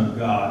Son of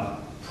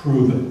God,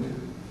 prove it.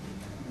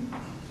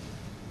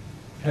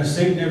 Has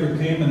Satan ever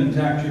came and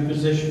attacked your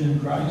position in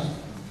Christ?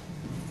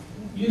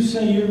 You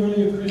say you're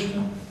really a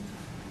Christian?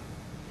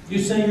 You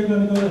say you're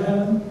going to go to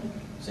heaven?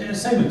 Say the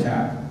same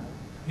attack.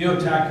 You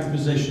attack your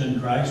position in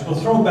Christ. Well,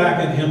 throw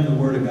back at him the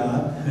Word of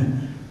God,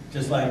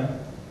 just like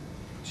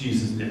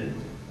Jesus did.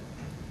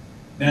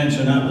 Man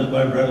shall not live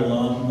by bread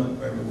alone, but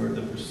by every word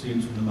that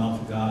proceeds from the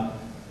mouth of God.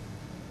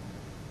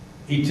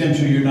 He tempts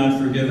you, you're not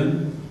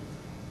forgiven.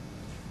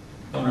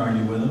 Don't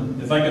argue with him.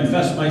 If I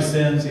confess my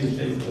sins, he's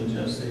faithful and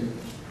just.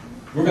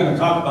 We're going to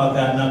talk about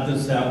that, not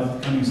this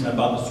Sabbath, coming Sabbath,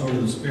 about the sword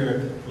of the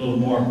Spirit, a little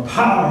more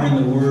power in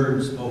the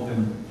word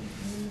spoken.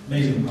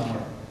 Amazing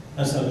power.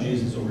 That's how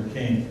Jesus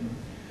overcame.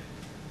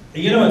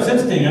 You know, it's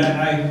interesting.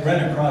 I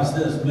ran across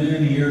this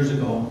many years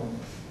ago.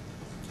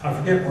 I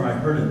forget where I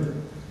heard it.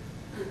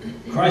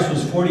 Christ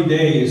was 40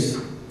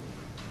 days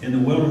in the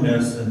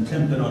wilderness and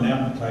tempted on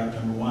appetite,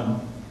 number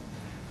one.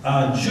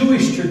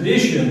 Jewish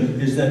tradition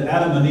is that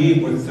Adam and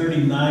Eve were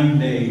 39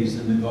 days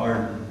in the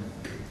garden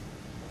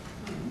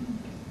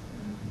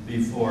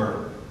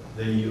before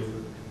they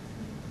yielded.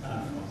 I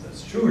don't know if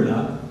that's true or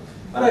not,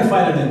 but I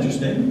find it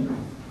interesting.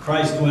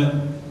 Christ went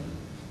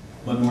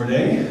one more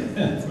day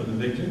for the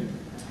victory.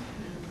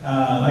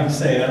 Like I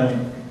say,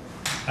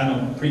 I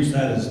don't preach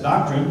that as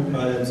doctrine,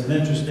 but it's an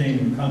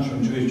interesting, comes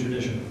from Jewish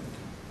tradition.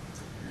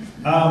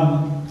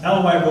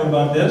 Ellen White wrote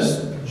about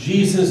this.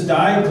 Jesus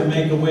died to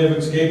make a way of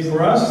escape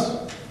for us,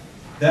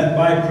 that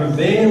by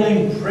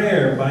prevailing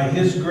prayer, by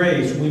his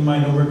grace, we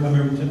might overcome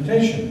every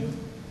temptation.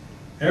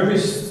 Every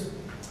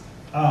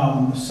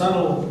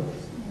subtle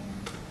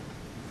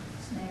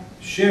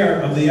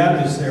share of the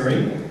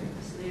adversary.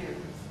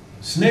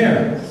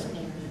 Snare.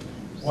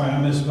 Boy,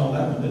 I misspelled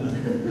that one, didn't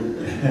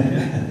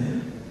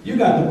I? You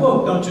got the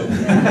book, don't you?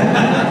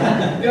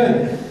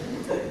 Good.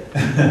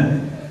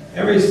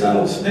 Every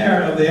subtle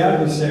snare of the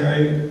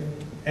adversary,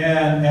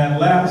 and at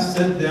last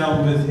sit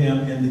down with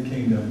him in the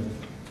kingdom.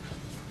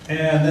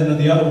 And then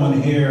the other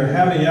one here,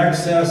 having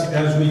access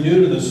as we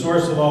do to the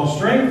source of all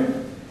strength,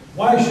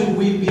 why should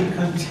we be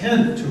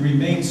content to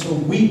remain so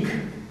weak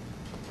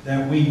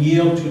that we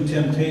yield to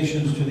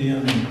temptations to the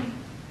enemy?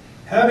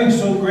 Having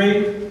so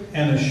great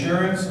an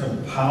assurance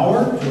of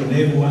power to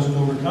enable us to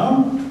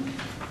overcome,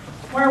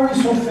 why are we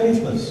so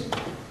faithless?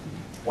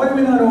 Why do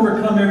we not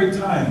overcome every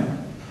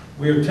time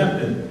we are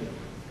tempted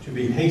to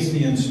be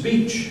hasty in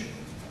speech?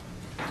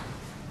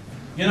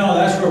 You know,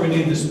 that's where we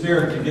need the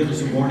Spirit to give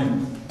us a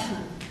warning.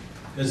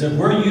 Because if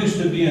we're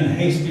used to being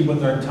hasty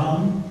with our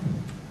tongue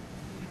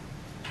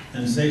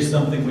and say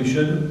something we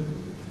shouldn't,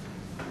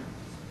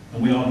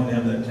 and we all can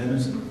have that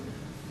tendency,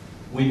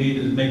 we need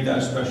to make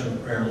that special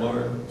prayer,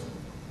 Lord,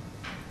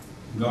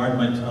 guard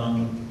my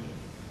tongue.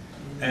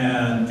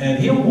 And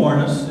he'll warn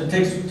us. It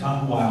takes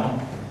a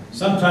while.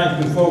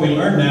 Sometimes before we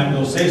learn that,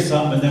 we'll say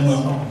something and then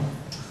we'll,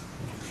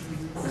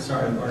 oh,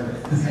 sorry, Lord,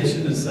 I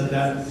shouldn't have said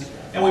that.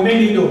 And we may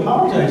need to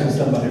apologize to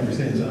somebody for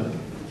saying something.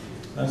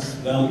 That's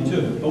value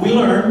too. But we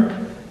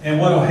learn, and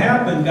what will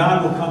happen,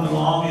 God will come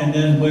along, and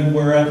then when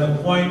we're at the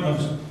point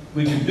of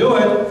we can do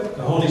it,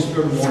 the Holy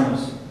Spirit will warn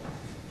us.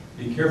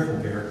 Be careful,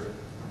 Garrett.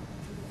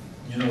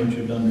 You know what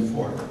you've done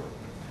before.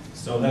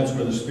 So that's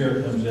where the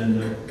Spirit comes in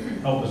to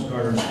help us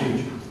guard our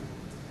speech.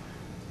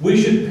 We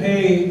should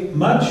pray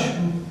much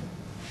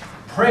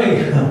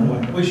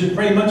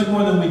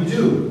more than we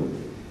do.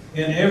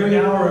 In every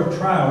hour of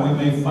trial, we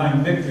may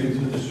find victory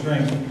through the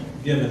strength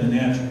given in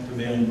answer to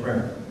prevailing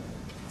prayer.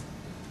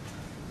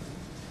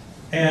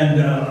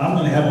 And I'm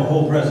going to have a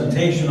whole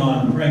presentation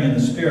on praying in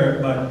the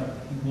Spirit, but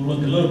we'll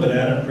look a little bit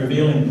at it,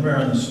 prevailing prayer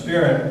in the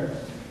Spirit.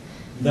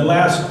 The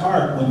last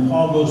part, when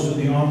Paul goes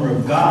through the armor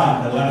of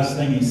God, the last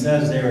thing he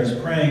says there is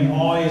praying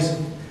always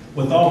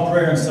with all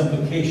prayer and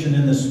supplication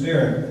in the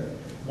Spirit,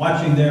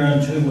 watching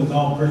thereunto with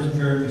all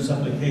perseverance and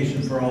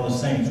supplication for all the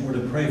saints. We're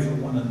to pray for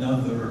one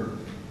another,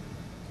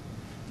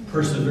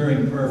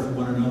 persevering prayer for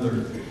one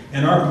another.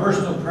 In our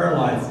personal prayer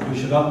life, we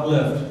should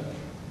uplift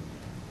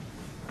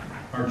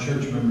our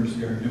church members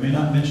here. You may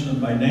not mention them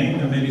by name.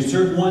 There may be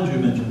certain ones you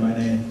mention by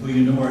name who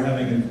you know are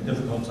having a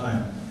difficult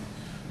time.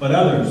 But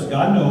others,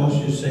 God knows,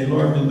 you say,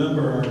 Lord,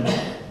 remember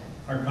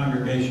our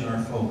congregation,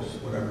 our folks,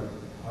 whatever,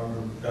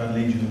 however God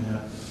leads you in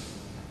that.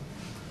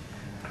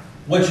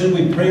 What should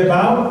we pray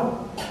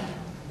about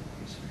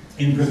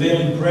in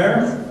prevailing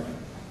prayer?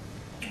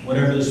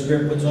 whatever the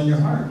Spirit puts on your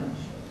heart.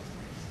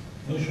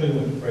 He'll show you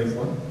what to pray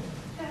for.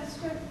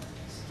 Pastor,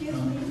 excuse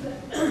me, but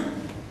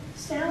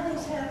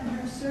Sally's having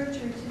her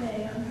surgery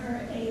today on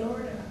her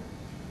aorta.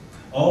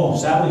 Oh,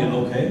 Sally,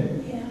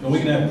 okay? Yeah. So we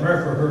can have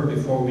prayer for her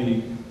before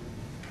we,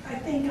 I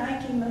think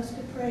Ike must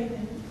have prayed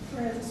in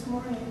prayer this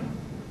morning.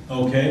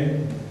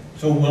 okay?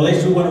 So well, at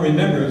least we want to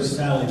remember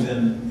Sally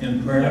then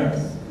in prayer.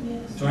 Yes,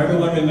 yes. So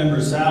everyone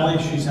remembers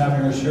Sally. She's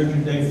having her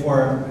surgery day for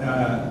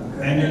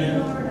Her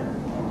aneurysm. aorta.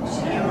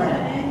 She had an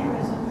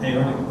aneurysm.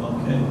 Aortic,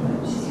 okay.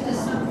 It's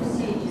just a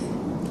procedure.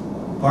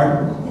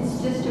 Pardon?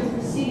 It's just a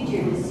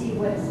procedure to see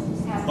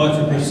what's happening. Oh, it's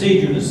a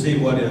procedure to see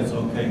what is,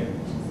 okay.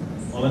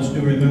 Well, let's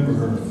do remember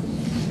her.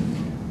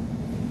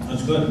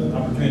 That's good,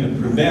 opportunity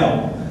to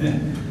prevail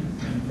in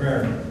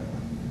prayer.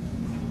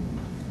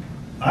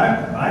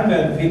 I've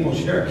had people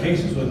share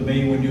cases with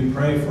me when you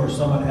pray for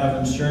someone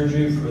having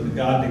surgery for the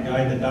God to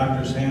guide the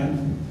doctor's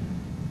hand,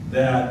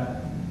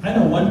 that, I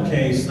know one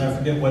case, and I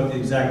forget what the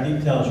exact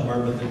details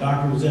were, but the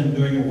doctor was in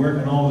doing your work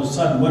and all of a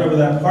sudden, whatever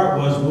that part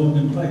was moved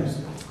in place.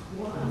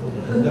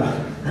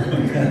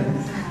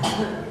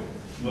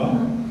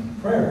 Well,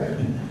 prayer.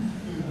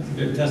 That's a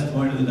good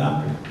testimony to the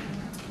doctor.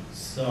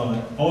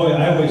 So,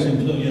 I always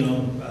include,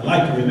 I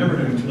like to remember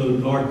to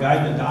include, Lord,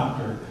 guide the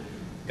doctor.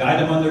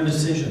 Guide them on their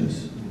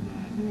decisions.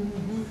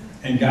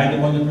 And guide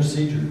them on the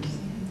procedure.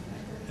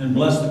 And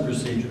bless the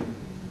procedure.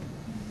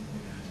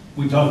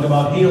 We talked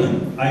about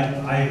healing.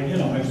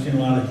 I've seen a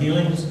lot of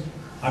healings.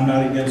 I'm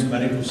not against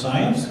medical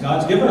science.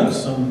 God's given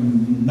us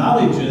some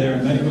knowledge there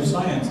in medical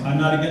science. I'm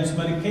not against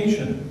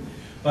medication.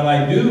 But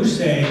I do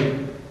say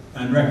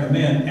and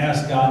recommend,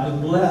 ask God to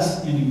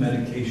bless any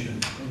medication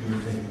that you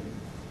are taking.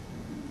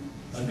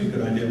 That'd be a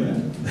good idea,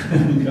 wouldn't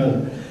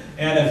it?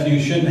 And if you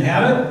shouldn't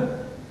have it,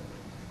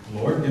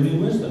 Lord, give me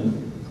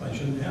wisdom if I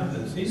shouldn't have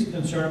this. He's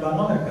concerned about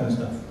all that kind of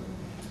stuff.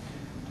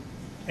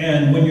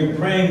 And when you're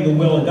praying the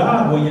will of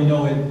God, well,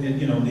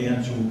 the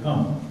answer will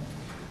come.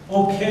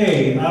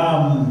 Okay,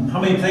 how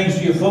many things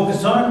do you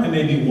focus on? It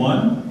may be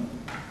one,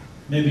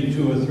 maybe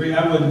two or three.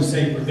 I wouldn't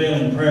say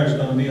prevailing prayer is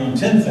going to be on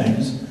 10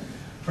 things.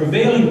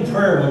 Prevailing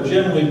prayer will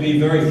generally be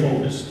very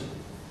focused.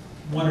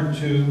 One or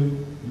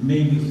two,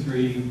 maybe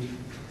three.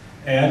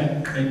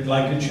 And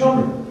like the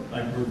children,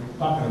 like we're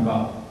talking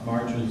about,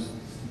 March's.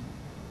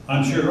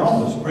 I'm sure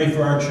all of us pray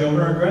for our children,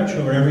 our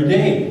grandchildren every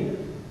day.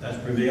 That's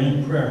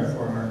prevailing prayer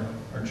for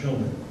our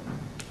children.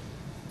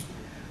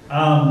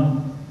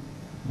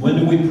 When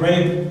do we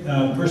pray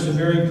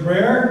persevering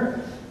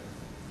prayer?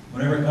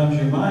 Whenever comes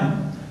to your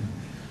mind.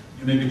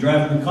 You may be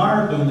driving the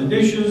car, doing the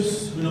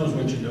dishes, who knows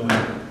what you're doing.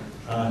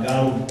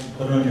 God will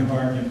put it on your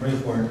heart and you pray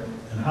for it.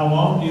 And how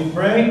long do you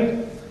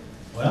pray?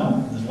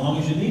 Well, as long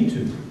as you need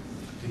to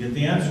get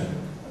the answer.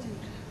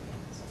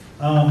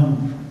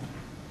 And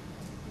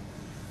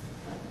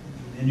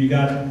we've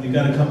got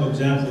a couple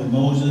examples of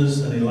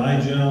Moses and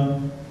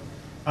Elijah.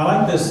 I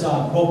like this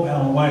quote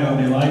Ellen White on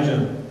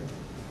Elijah.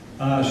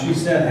 She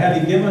said, had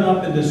he given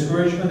up in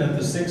discouragement at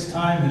the sixth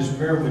time, his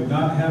prayer would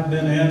not have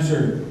been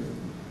answered.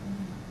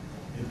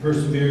 He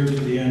persevered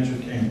till the answer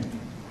came.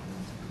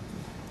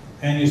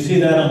 And you see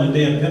that on the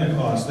day of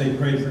Pentecost. They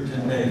prayed for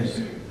 10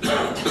 days.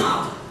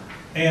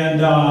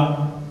 And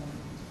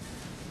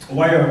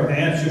why are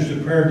answers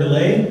to prayer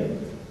delayed?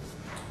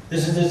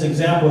 This is this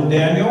example of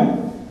Daniel.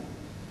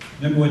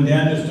 Remember when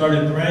Daniel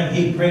started praying?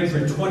 He prayed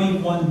for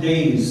 21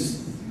 days.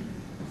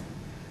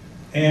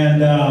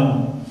 And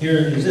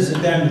this is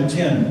Daniel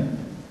 10.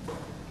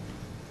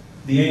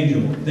 The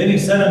angel. Then he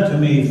said unto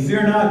me,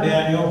 fear not,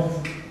 Daniel,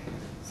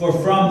 for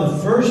from the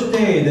first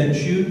day that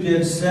you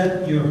did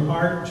set your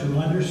heart to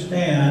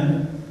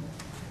understand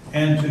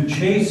and to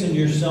chasten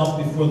yourself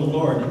before the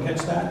Lord. You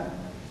catch that?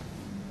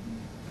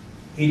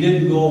 He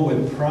didn't go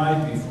with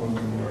pride before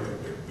the Lord.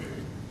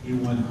 He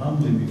went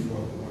humbly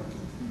before the Lord.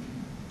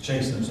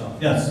 Chasten himself.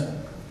 Yes?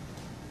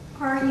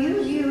 Are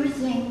you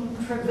using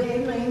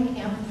prevailing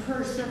and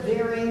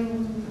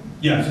persevering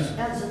Yes.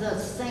 as the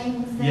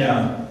same thing?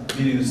 Yeah,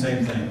 meaning the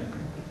same thing.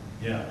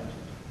 Yeah.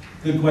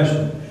 Good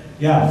question.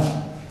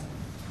 Yeah.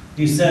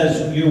 He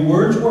says, your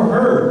words were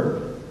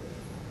heard.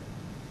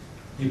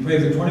 He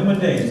prayed for 21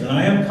 days, and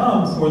I am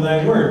come for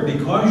thy word.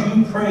 Because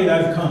you prayed,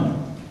 I've come.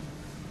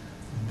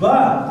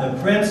 But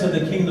the prince of the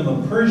kingdom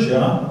of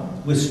Persia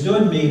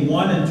withstood me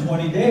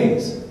 21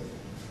 days.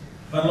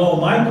 But lo,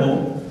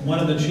 Michael, one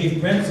of the chief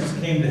princes,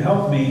 came to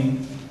help me,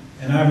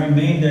 and I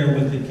remained there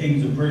with the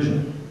kings of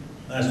Persia.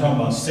 That's talking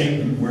about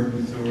Satan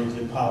working through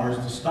earthly powers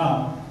to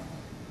stop.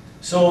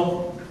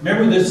 So,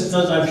 remember this,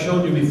 as I've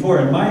shown you before,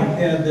 in my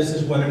head, this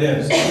is what it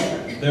is.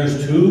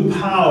 There's two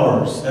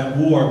powers that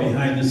war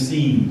behind the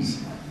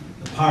scenes.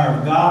 The power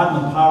of God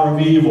and the power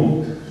of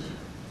evil.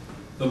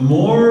 The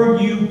more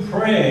you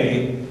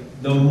pray,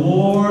 the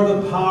more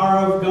the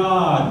power of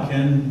God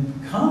can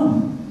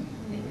come.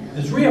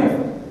 It's real.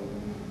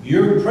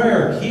 Your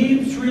prayer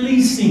keeps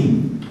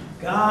releasing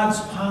God's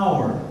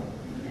power.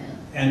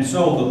 And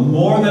so the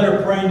more that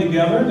are praying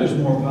together, there's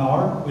more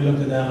power. We looked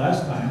at that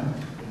last time.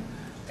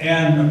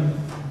 And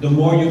the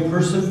more you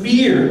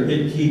persevere,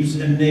 it keeps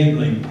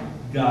enabling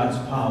God's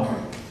power.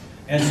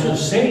 And so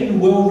Satan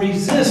will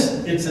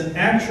resist. It's an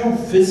actual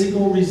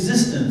physical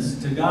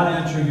resistance to God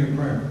answering your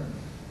prayer.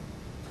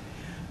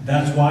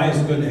 That's why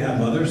it's good to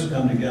have others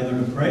come together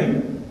to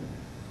pray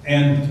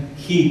and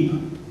keep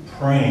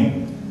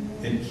praying.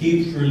 It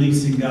keeps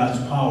releasing God's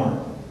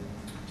power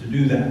to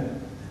do that.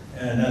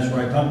 And that's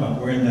where I talk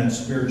about we're in that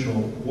spiritual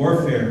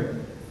warfare.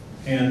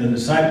 And the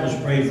disciples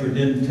prayed for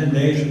 10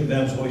 days with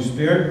the Holy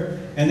Spirit.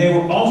 And they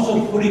were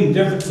also putting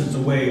differences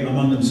away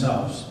among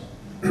themselves.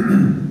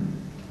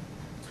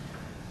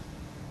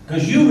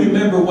 Because you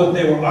remember what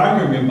they were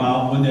arguing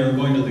about when they were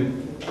going to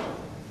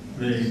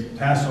the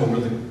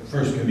Passover, the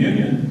First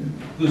Communion.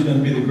 Who's going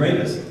to be the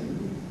greatest?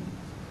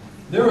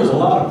 There was a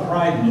lot of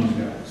pride in those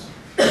guys.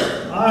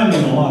 I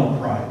mean a lot of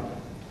pride.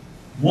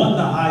 Won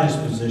the highest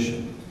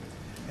position.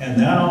 And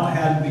that all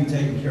had to be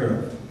taken care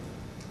of.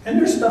 And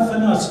there's stuff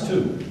in us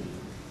too.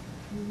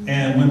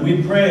 And when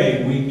we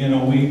pray,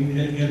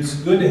 it's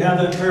good to have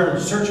that prayer.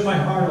 Search my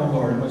heart, O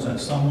Lord. What's that,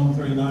 Psalm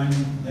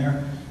 139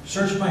 there?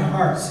 Search my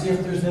heart, see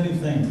if there's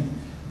anything.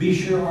 Be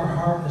sure our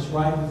heart is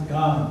right with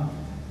God.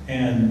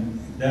 And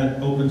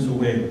that opens the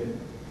way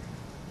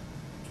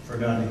for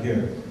God to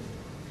hear.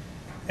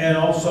 And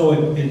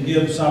also it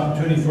gives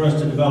opportunity for us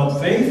to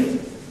develop faith.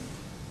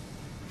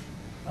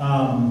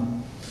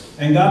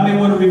 And God may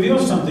want to reveal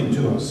something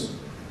to us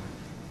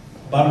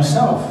about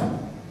himself.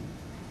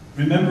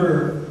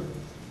 Remember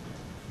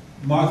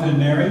Martha and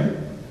Mary?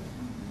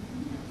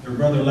 Their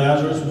brother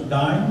Lazarus was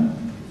dying.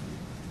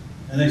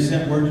 And they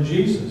sent word to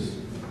Jesus.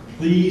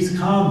 Please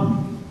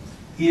come.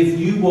 If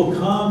you will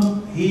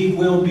come, he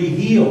will be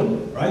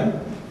healed. Right?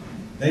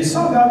 They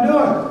saw God do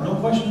it. No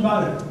question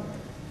about it.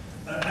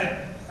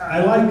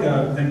 I like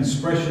an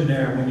expression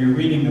there when you're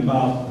reading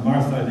about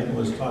Martha, I think it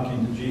was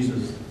talking to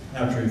Jesus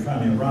after he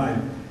finally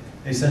arrived.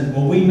 They said,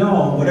 well, we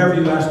know whatever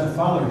you ask the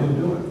Father, he'll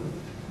do it.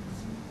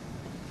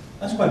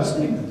 That's quite a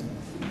statement.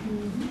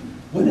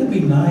 Wouldn't it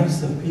be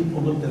nice if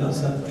people looked at us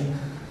that way?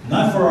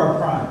 Not for our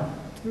pride.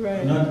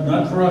 Right.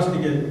 Not for us to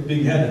get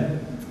big-headed.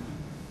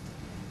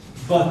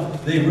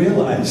 But they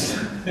realized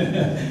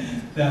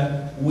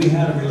that we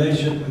had a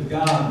relationship with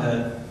God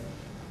that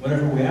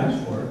whatever we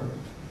ask for,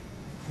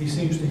 he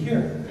seems to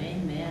hear.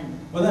 Amen.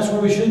 Well, that's where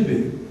we should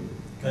be.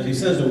 Because he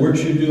says the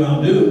works you do,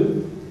 I'll do.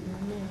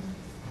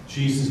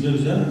 Jesus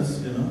lives in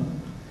us,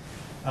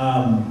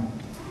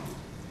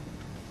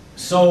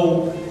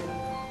 So,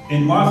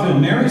 in Martha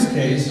and Mary's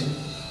case,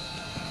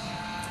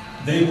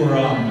 they were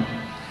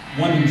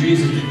wanting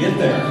Jesus to get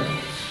there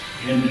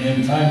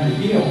in time to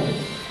heal.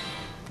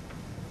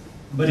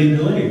 But he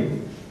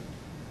delayed.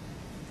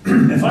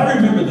 If I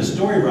remember the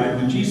story right,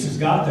 when Jesus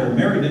got there,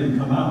 Mary didn't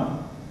come out.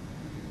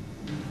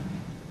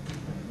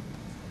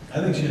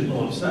 I think she was a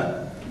little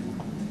upset.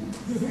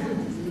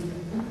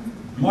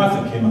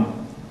 Martha came out.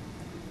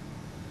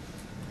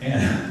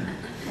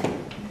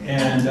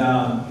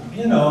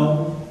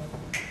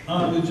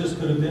 We just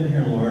could have been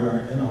here, Lord.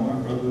 Our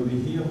brother would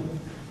be healed.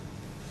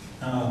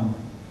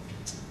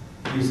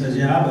 He says,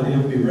 yeah, but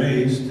he'll be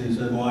raised. He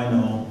said, well, I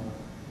know,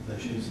 that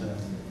she said.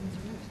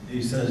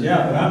 He says,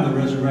 yeah, but I'm the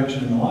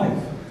resurrection and the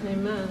life.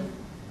 Amen.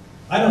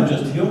 I don't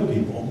just heal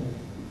people.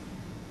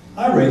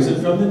 I raise it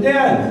from the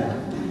dead.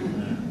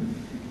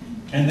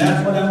 And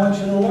that's what I want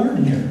you to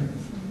learn here.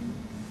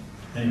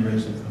 And he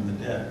raised it from the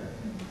dead.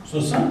 So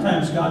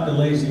sometimes God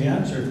delays the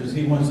answer because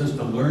he wants us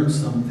to learn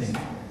something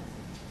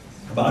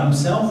about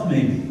himself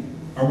maybe,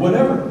 or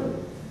whatever.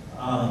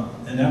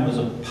 And that was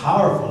a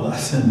powerful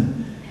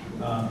lesson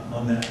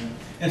on that.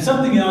 And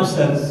something else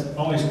that's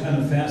always kind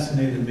of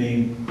fascinated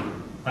me,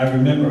 I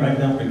remember, I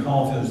don't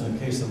recall if it was in the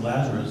case of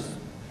Lazarus,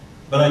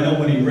 but I know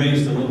when he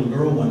raised a little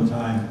girl one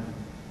time,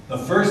 the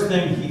first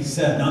thing he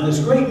said, now this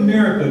great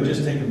miracle had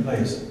just taken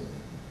place.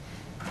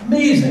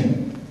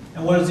 Amazing.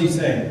 And what does he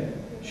say?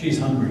 She's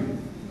hungry.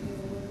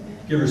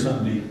 Give her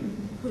something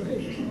to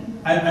eat.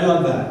 I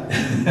love that.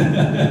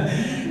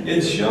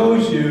 It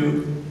shows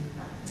you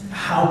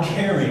how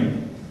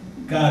caring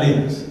God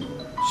is.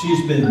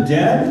 She's been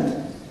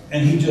dead,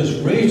 and he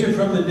just raised her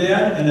from the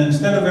dead, and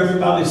instead of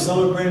everybody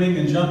celebrating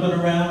and jumping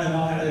around and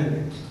all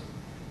that,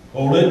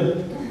 hold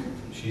it,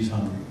 she's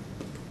hungry.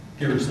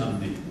 Give her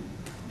something to eat.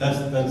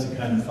 That's the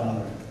kind of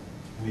father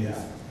we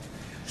have.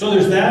 So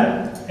there's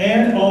that,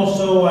 and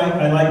also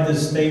I like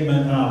this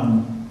statement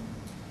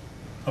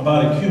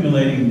about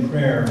accumulating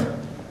prayer.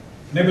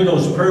 Remember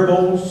those prayer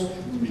bowls?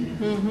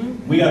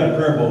 Mm-hmm. We got a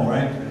prayer bowl,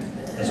 right?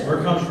 That's where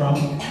it comes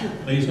from.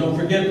 Please don't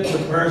forget to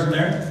put prayers in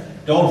there.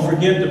 Don't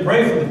forget to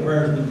pray for the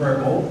prayers in the prayer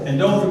bowl. And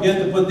don't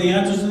forget to put the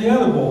answers in the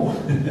other bowl.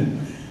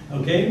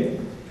 Okay?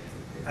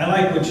 I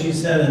like what she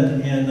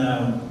said in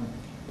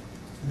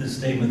this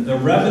statement. The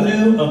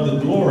revenue of the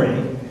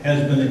glory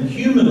has been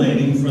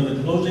accumulating for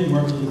the closing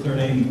works of the third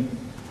angel.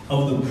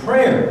 Of the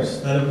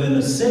prayers that have been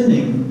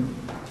ascending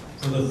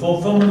for the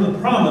fulfillment of the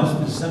promise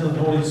to send the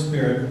Holy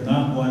Spirit,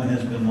 not one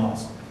has been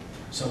lost.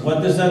 So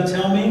what does that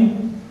tell me?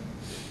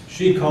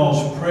 She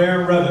calls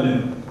prayer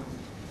revenue.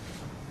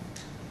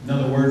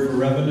 Another word for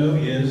revenue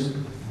is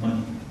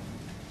money.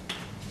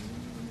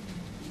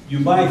 You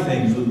buy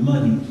things with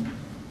money.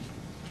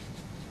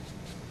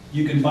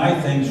 You can buy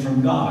things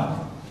from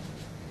God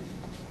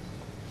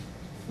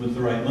with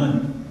the right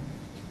money.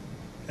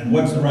 And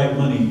what's the right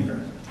money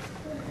here?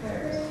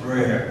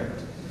 Prayer.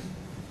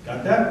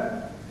 Got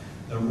that?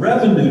 The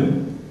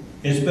revenue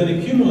has been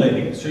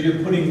accumulating, so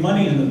you're putting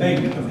money in the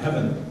bank of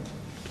heaven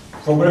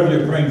for whatever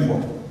you're praying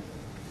for.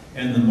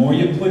 And the more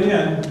you put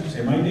in,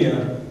 same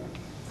idea,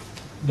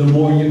 the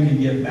more you can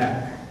get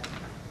back.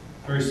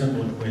 Very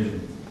simple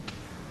equation.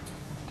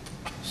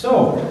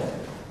 So,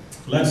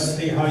 let's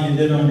see how you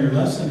did on your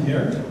lesson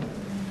here.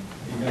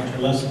 You got your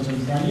lessons in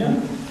front of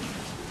you.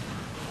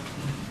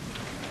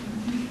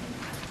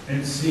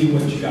 Let's see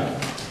what you got. I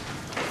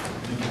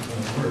think it's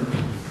going to work.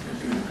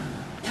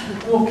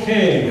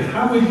 Okay,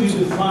 how would you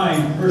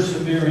define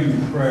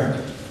persevering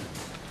prayer?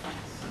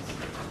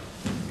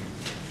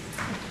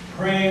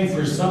 Praying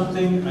for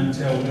something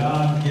until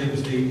God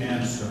gives the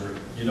answer.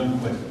 You don't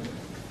quit.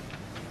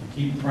 You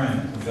keep praying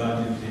until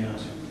God gives the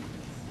answer.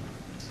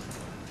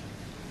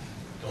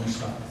 Don't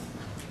stop.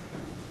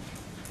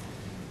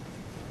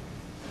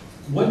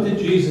 What did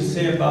Jesus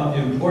say about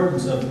the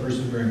importance of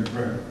persevering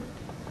prayer?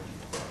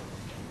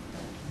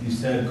 He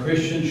said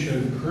Christians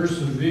should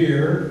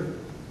persevere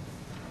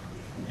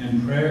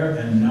in prayer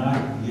and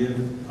not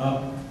give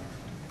up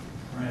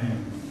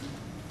praying.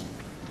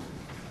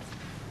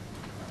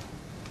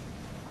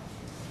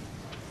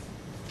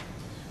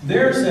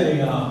 There's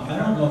a, I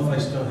don't know if I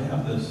still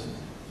have this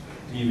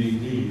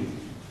DVD.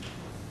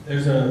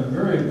 There's a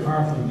very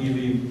powerful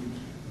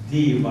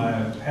DVD by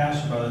a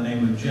pastor by the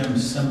name of Jim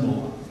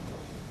Cymbala.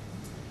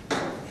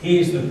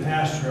 He's the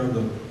pastor of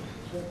the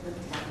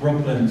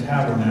Brooklyn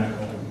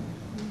Tabernacle.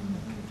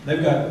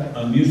 They've got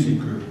a music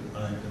group,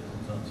 I think, that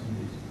comes on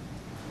CDs.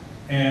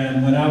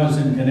 And when I was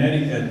in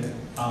Connecticut,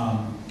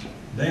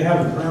 they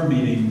have a prayer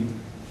meeting.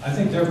 I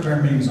think their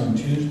prayer meeting's on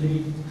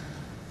Tuesday,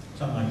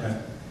 something like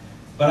that.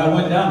 But I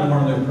went down to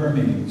one of their prayer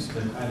meetings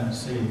to kind of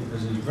see,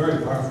 because it's a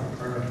very powerful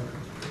prayer.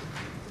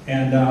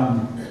 And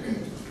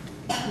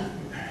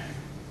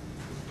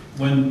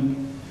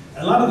when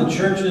a lot of the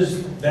churches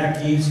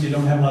back east, you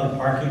don't have a lot of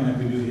parking like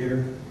we do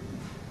here.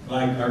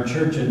 Like our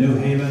church in New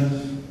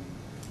Haven,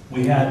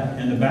 we had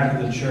in the back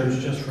of the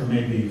church just for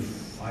maybe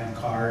 5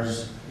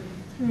 cars.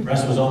 The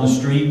rest was on the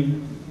street.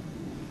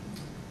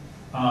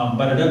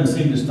 But it doesn't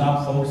seem to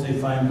stop folks. They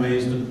find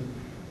ways to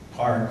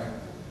park.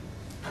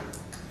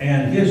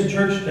 And his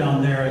church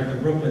down there at the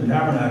Brooklyn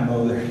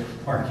Tabernacle, they're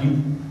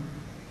parking.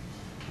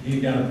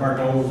 You got to park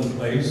all over the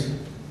place.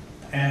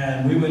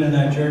 And we went in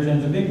that church,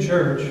 and it's a big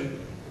church,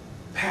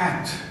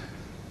 packed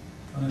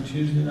on a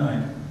Tuesday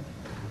night.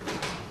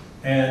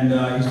 And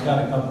he's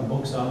got a couple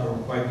books out that are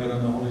quite good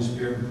on the Holy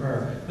Spirit and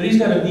prayer. But he's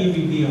got a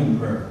DVD on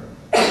prayer.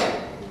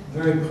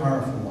 Very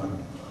powerful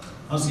one.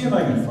 I'll see if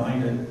I can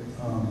find it.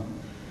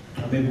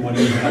 Maybe one of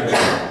you have it.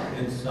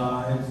 It's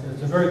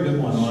a very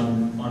good one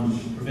on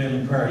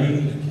prevailing prayer.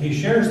 He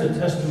shares the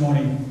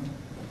testimony.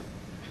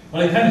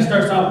 Well, he kind of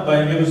starts out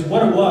by, it was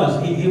what it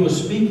was. He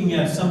was speaking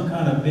at some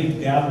kind of big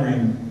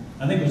gathering,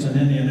 I think it was in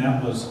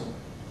Indianapolis,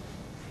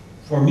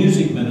 for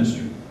music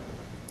ministry.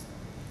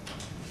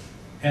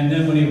 And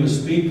then when he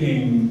was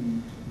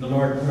speaking, the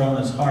Lord put on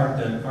his heart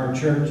that our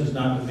church is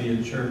not to be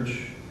a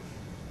church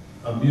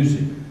of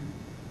music.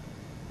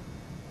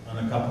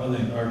 And a couple of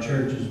things. Our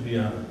church is to be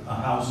a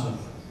house of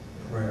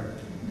prayer.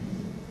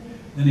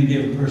 Then he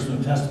gave a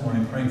personal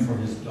testimony praying for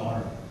his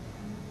daughter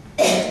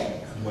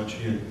and what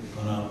she had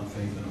gone out in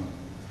faith and all.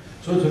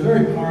 So it's a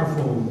very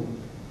powerful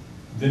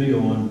video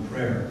on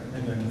prayer.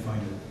 Maybe I can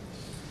find it.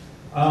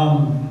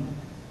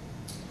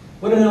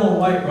 What did Ellen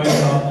White write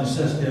about the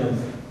necessity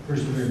of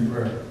persevering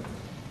prayer?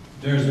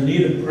 There's a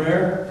need of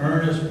prayer,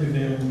 earnest,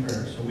 prevailing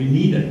prayer. So we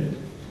need it.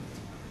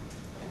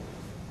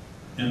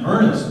 An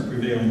earnest,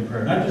 prevailing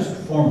prayer, not just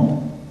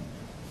formal.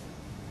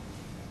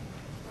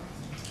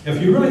 If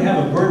you really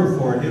have a burden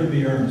for it, it'll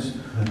be earnest.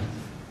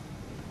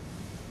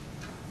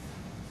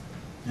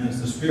 And it's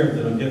the Spirit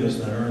that'll give us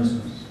that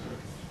earnestness.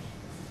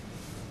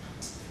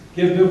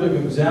 Give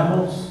biblical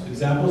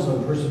examples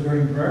of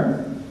persevering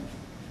prayer.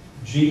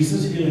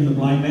 Jesus healing the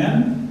blind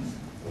man.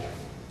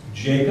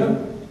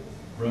 Jacob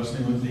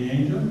wrestling with the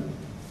angel.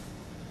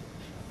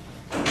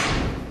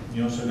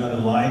 You also got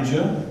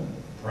Elijah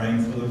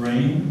praying for the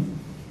rain.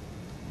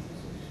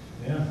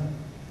 Yeah.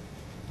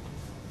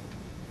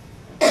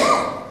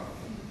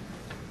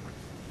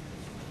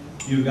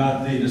 You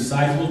got the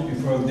disciples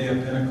before the day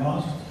of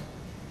Pentecost.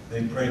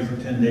 They prayed for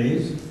 10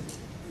 days.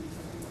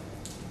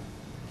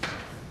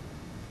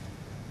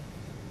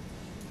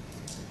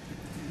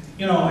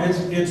 You know,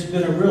 it's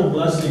been a real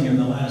blessing in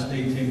the last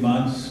 18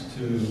 months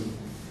to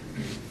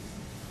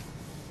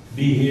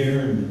be here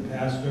and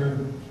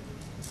pastor.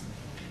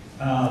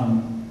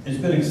 It's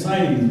been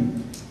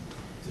exciting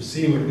to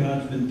see what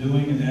God's been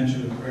doing in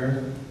answer to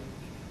prayer.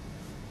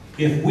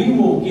 If we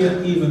will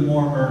get even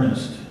more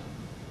earnest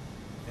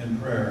in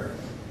prayer,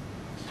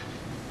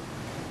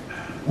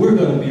 we're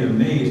going to be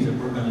amazed that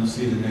we're going to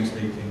see the next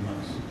 18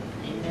 months.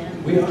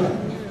 Amen. We are.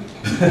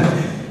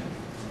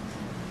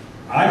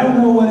 I don't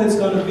know what it's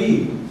going to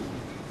be,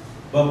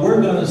 but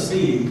we're going to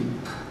see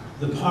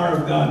the power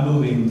of God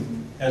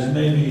moving as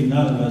maybe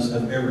none of us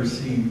have ever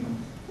seen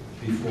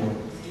before.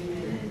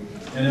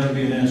 And it'll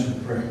be an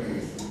answered prayer.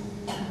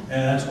 And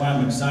that's why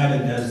I'm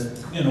excited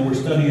as, we're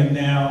studying it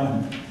now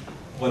and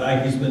what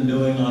Ike's been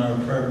doing on our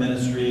prayer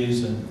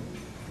ministries and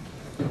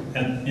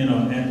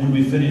when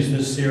we finish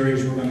this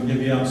series, we're going to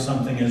give you out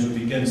something as we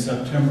begin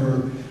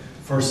September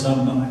for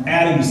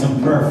adding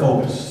some prayer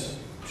focus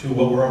to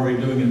what we're already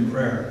doing in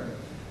prayer.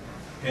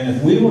 And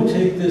if we will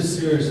take this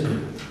seriously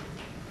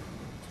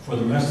for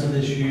the rest of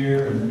this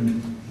year and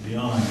then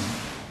beyond,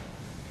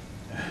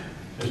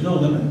 there's no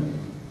limit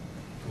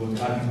to what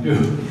God can do.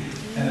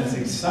 And it's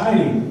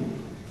exciting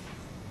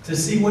to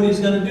see what He's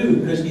going to do,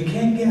 because you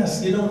can't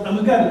guess. We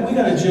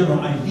got a general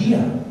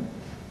idea,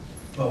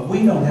 but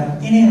we don't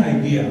have any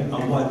idea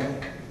of what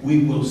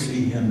we will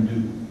see Him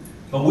do.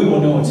 But we will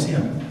know it's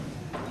Him.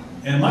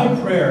 And my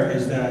prayer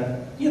is that,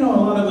 a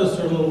lot of us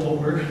are a little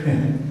older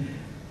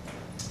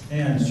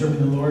and serving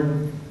the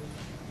Lord,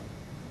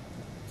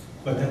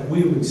 but that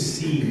we would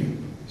see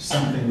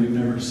something we've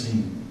never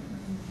seen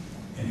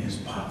in His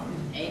power.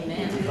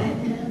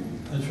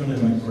 Amen. That's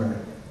really my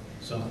prayer.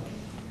 So,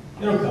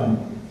 it'll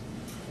come.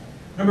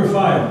 Number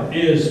 5,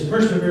 is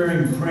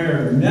persevering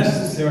prayer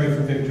necessary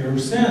for victory over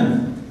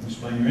sin?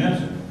 Explain your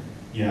answer.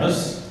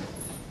 Yes.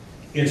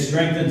 It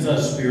strengthens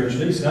us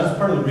spiritually, so that's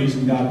part of the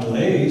reason God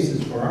delays,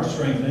 is for our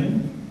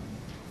strengthening.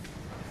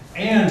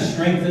 And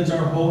strengthens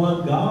our hold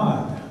on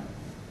God.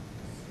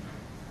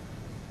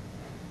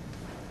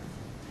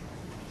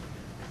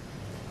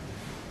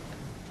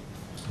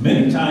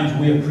 Many times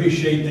we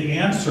appreciate the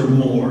answer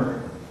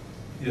more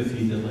if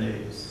He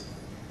delays.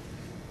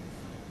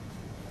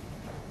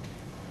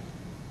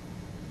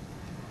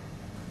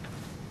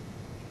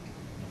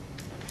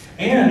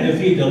 And if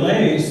He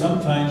delays,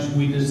 sometimes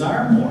we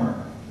desire more.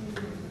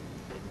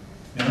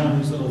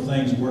 These little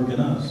things work in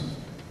us.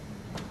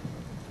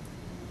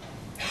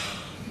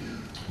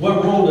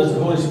 What role does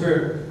the Holy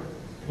Spirit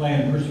play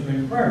in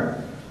persevering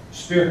prayer? The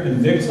Spirit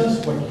convicts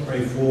us what to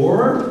pray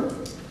for,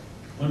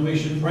 when we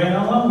should pray, and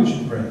how long we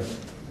should pray.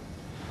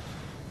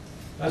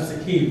 That's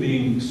the key,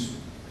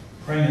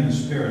 praying in the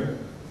Spirit.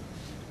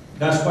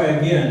 That's why,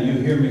 again,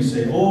 you hear me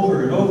say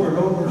over and over and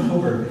over and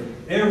over,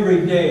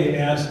 every day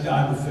ask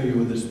God to fill you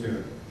with the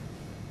Spirit.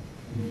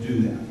 You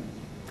do that.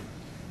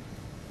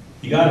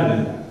 You got to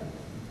do that.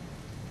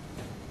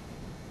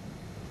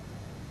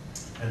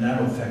 And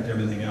that'll affect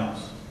everything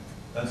else.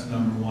 That's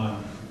number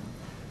 1.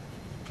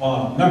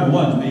 Well, number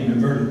 1 is being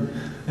converted,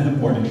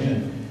 born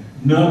again.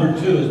 Number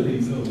 2 is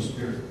being filled with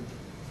Spirit.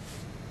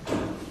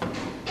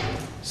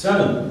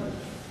 7,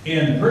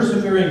 in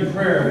persevering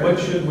prayer, what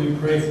should we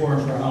pray for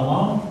and for how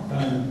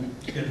long?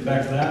 Getting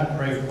back to that,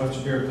 pray for what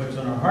Spirit puts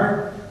on our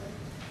heart,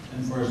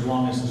 and for as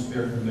long as the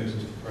Spirit convicts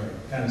us to pray.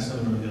 Kind of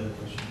similar to the other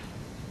question.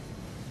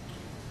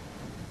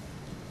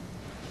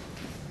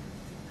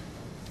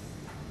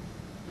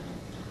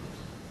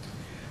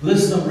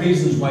 List some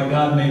reasons why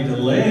God may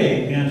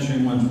delay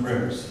answering one's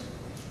prayers.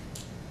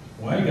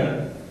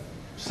 Why?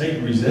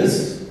 Satan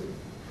resists.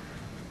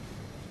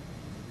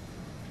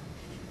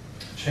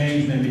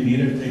 Change may be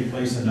needed to take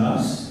place in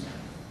us.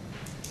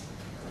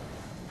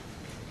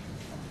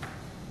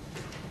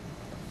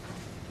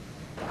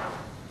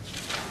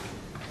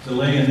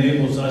 Delay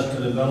enables us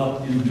to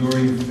develop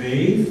enduring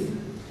faith.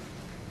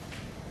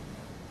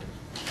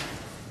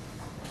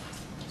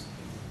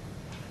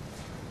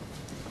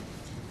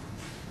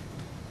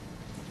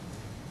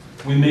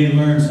 We may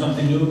learn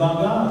something new about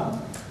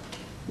God.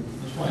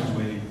 That's why He's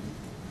waiting.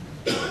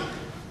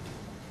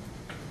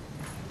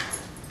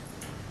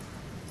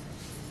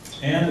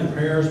 And the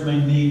prayers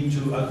may need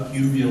to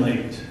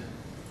accumulate.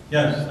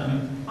 Yes, I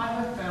mean. I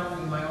have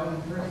found in my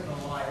own personal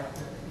life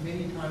that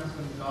many times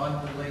when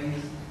God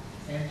delays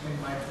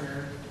answering my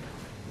prayer,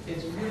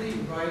 it's really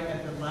right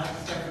at the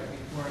last second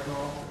before I go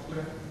off the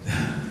cliff.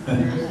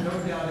 There is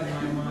no doubt in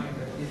my mind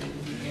that the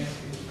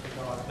answer is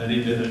from God. That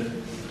He did it.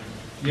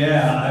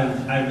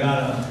 Yeah, I've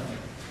got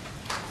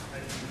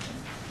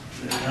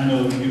I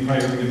know you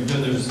probably heard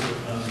there's a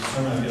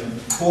sermon I give,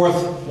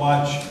 4th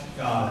watch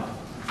God.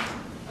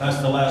 That's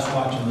the last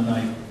watch of the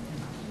night.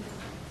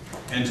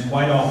 And it's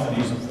quite often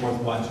He's a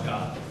 4th watch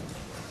God.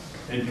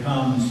 It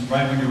comes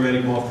right when you're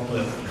ready to go off the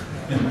cliff.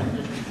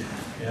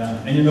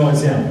 Yeah, and you know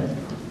it's Him.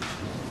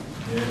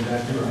 You're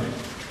exactly right.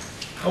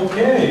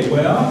 Okay,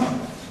 well,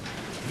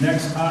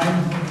 next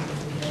time,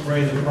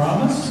 pray the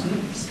promise.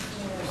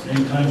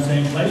 Same time,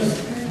 same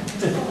place.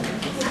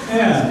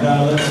 And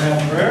let's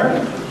have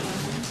prayer.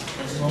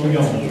 Where we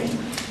go.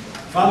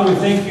 Father, we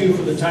thank You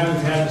for the time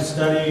we've had to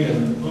study.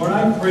 And Lord,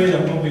 I pray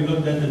that what we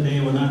looked at today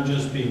will not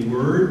just be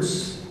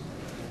words,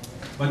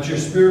 but Your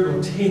Spirit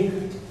will take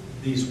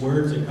these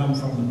words that come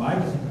from the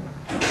Bible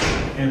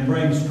and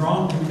bring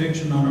strong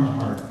conviction on our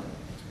heart.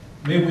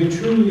 May we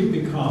truly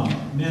become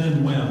men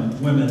and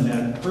women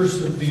that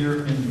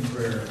persevere in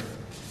prayer,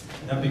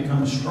 that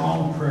become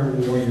strong prayer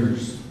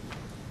warriors.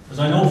 Because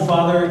I know,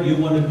 Father, You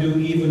want to do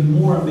even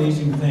more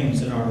amazing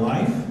things in our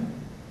life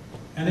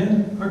and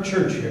in our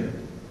church here.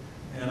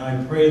 And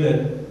I pray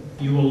that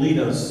You will lead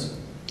us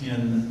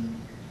in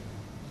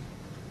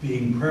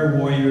being prayer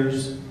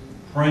warriors,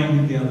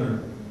 praying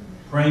together,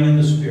 praying in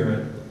the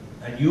Spirit,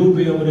 that you'll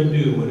be able to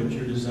do what it's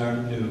your desire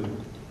to do.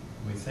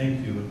 We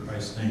thank you in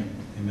Christ's name.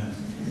 Amen.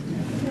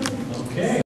 Okay.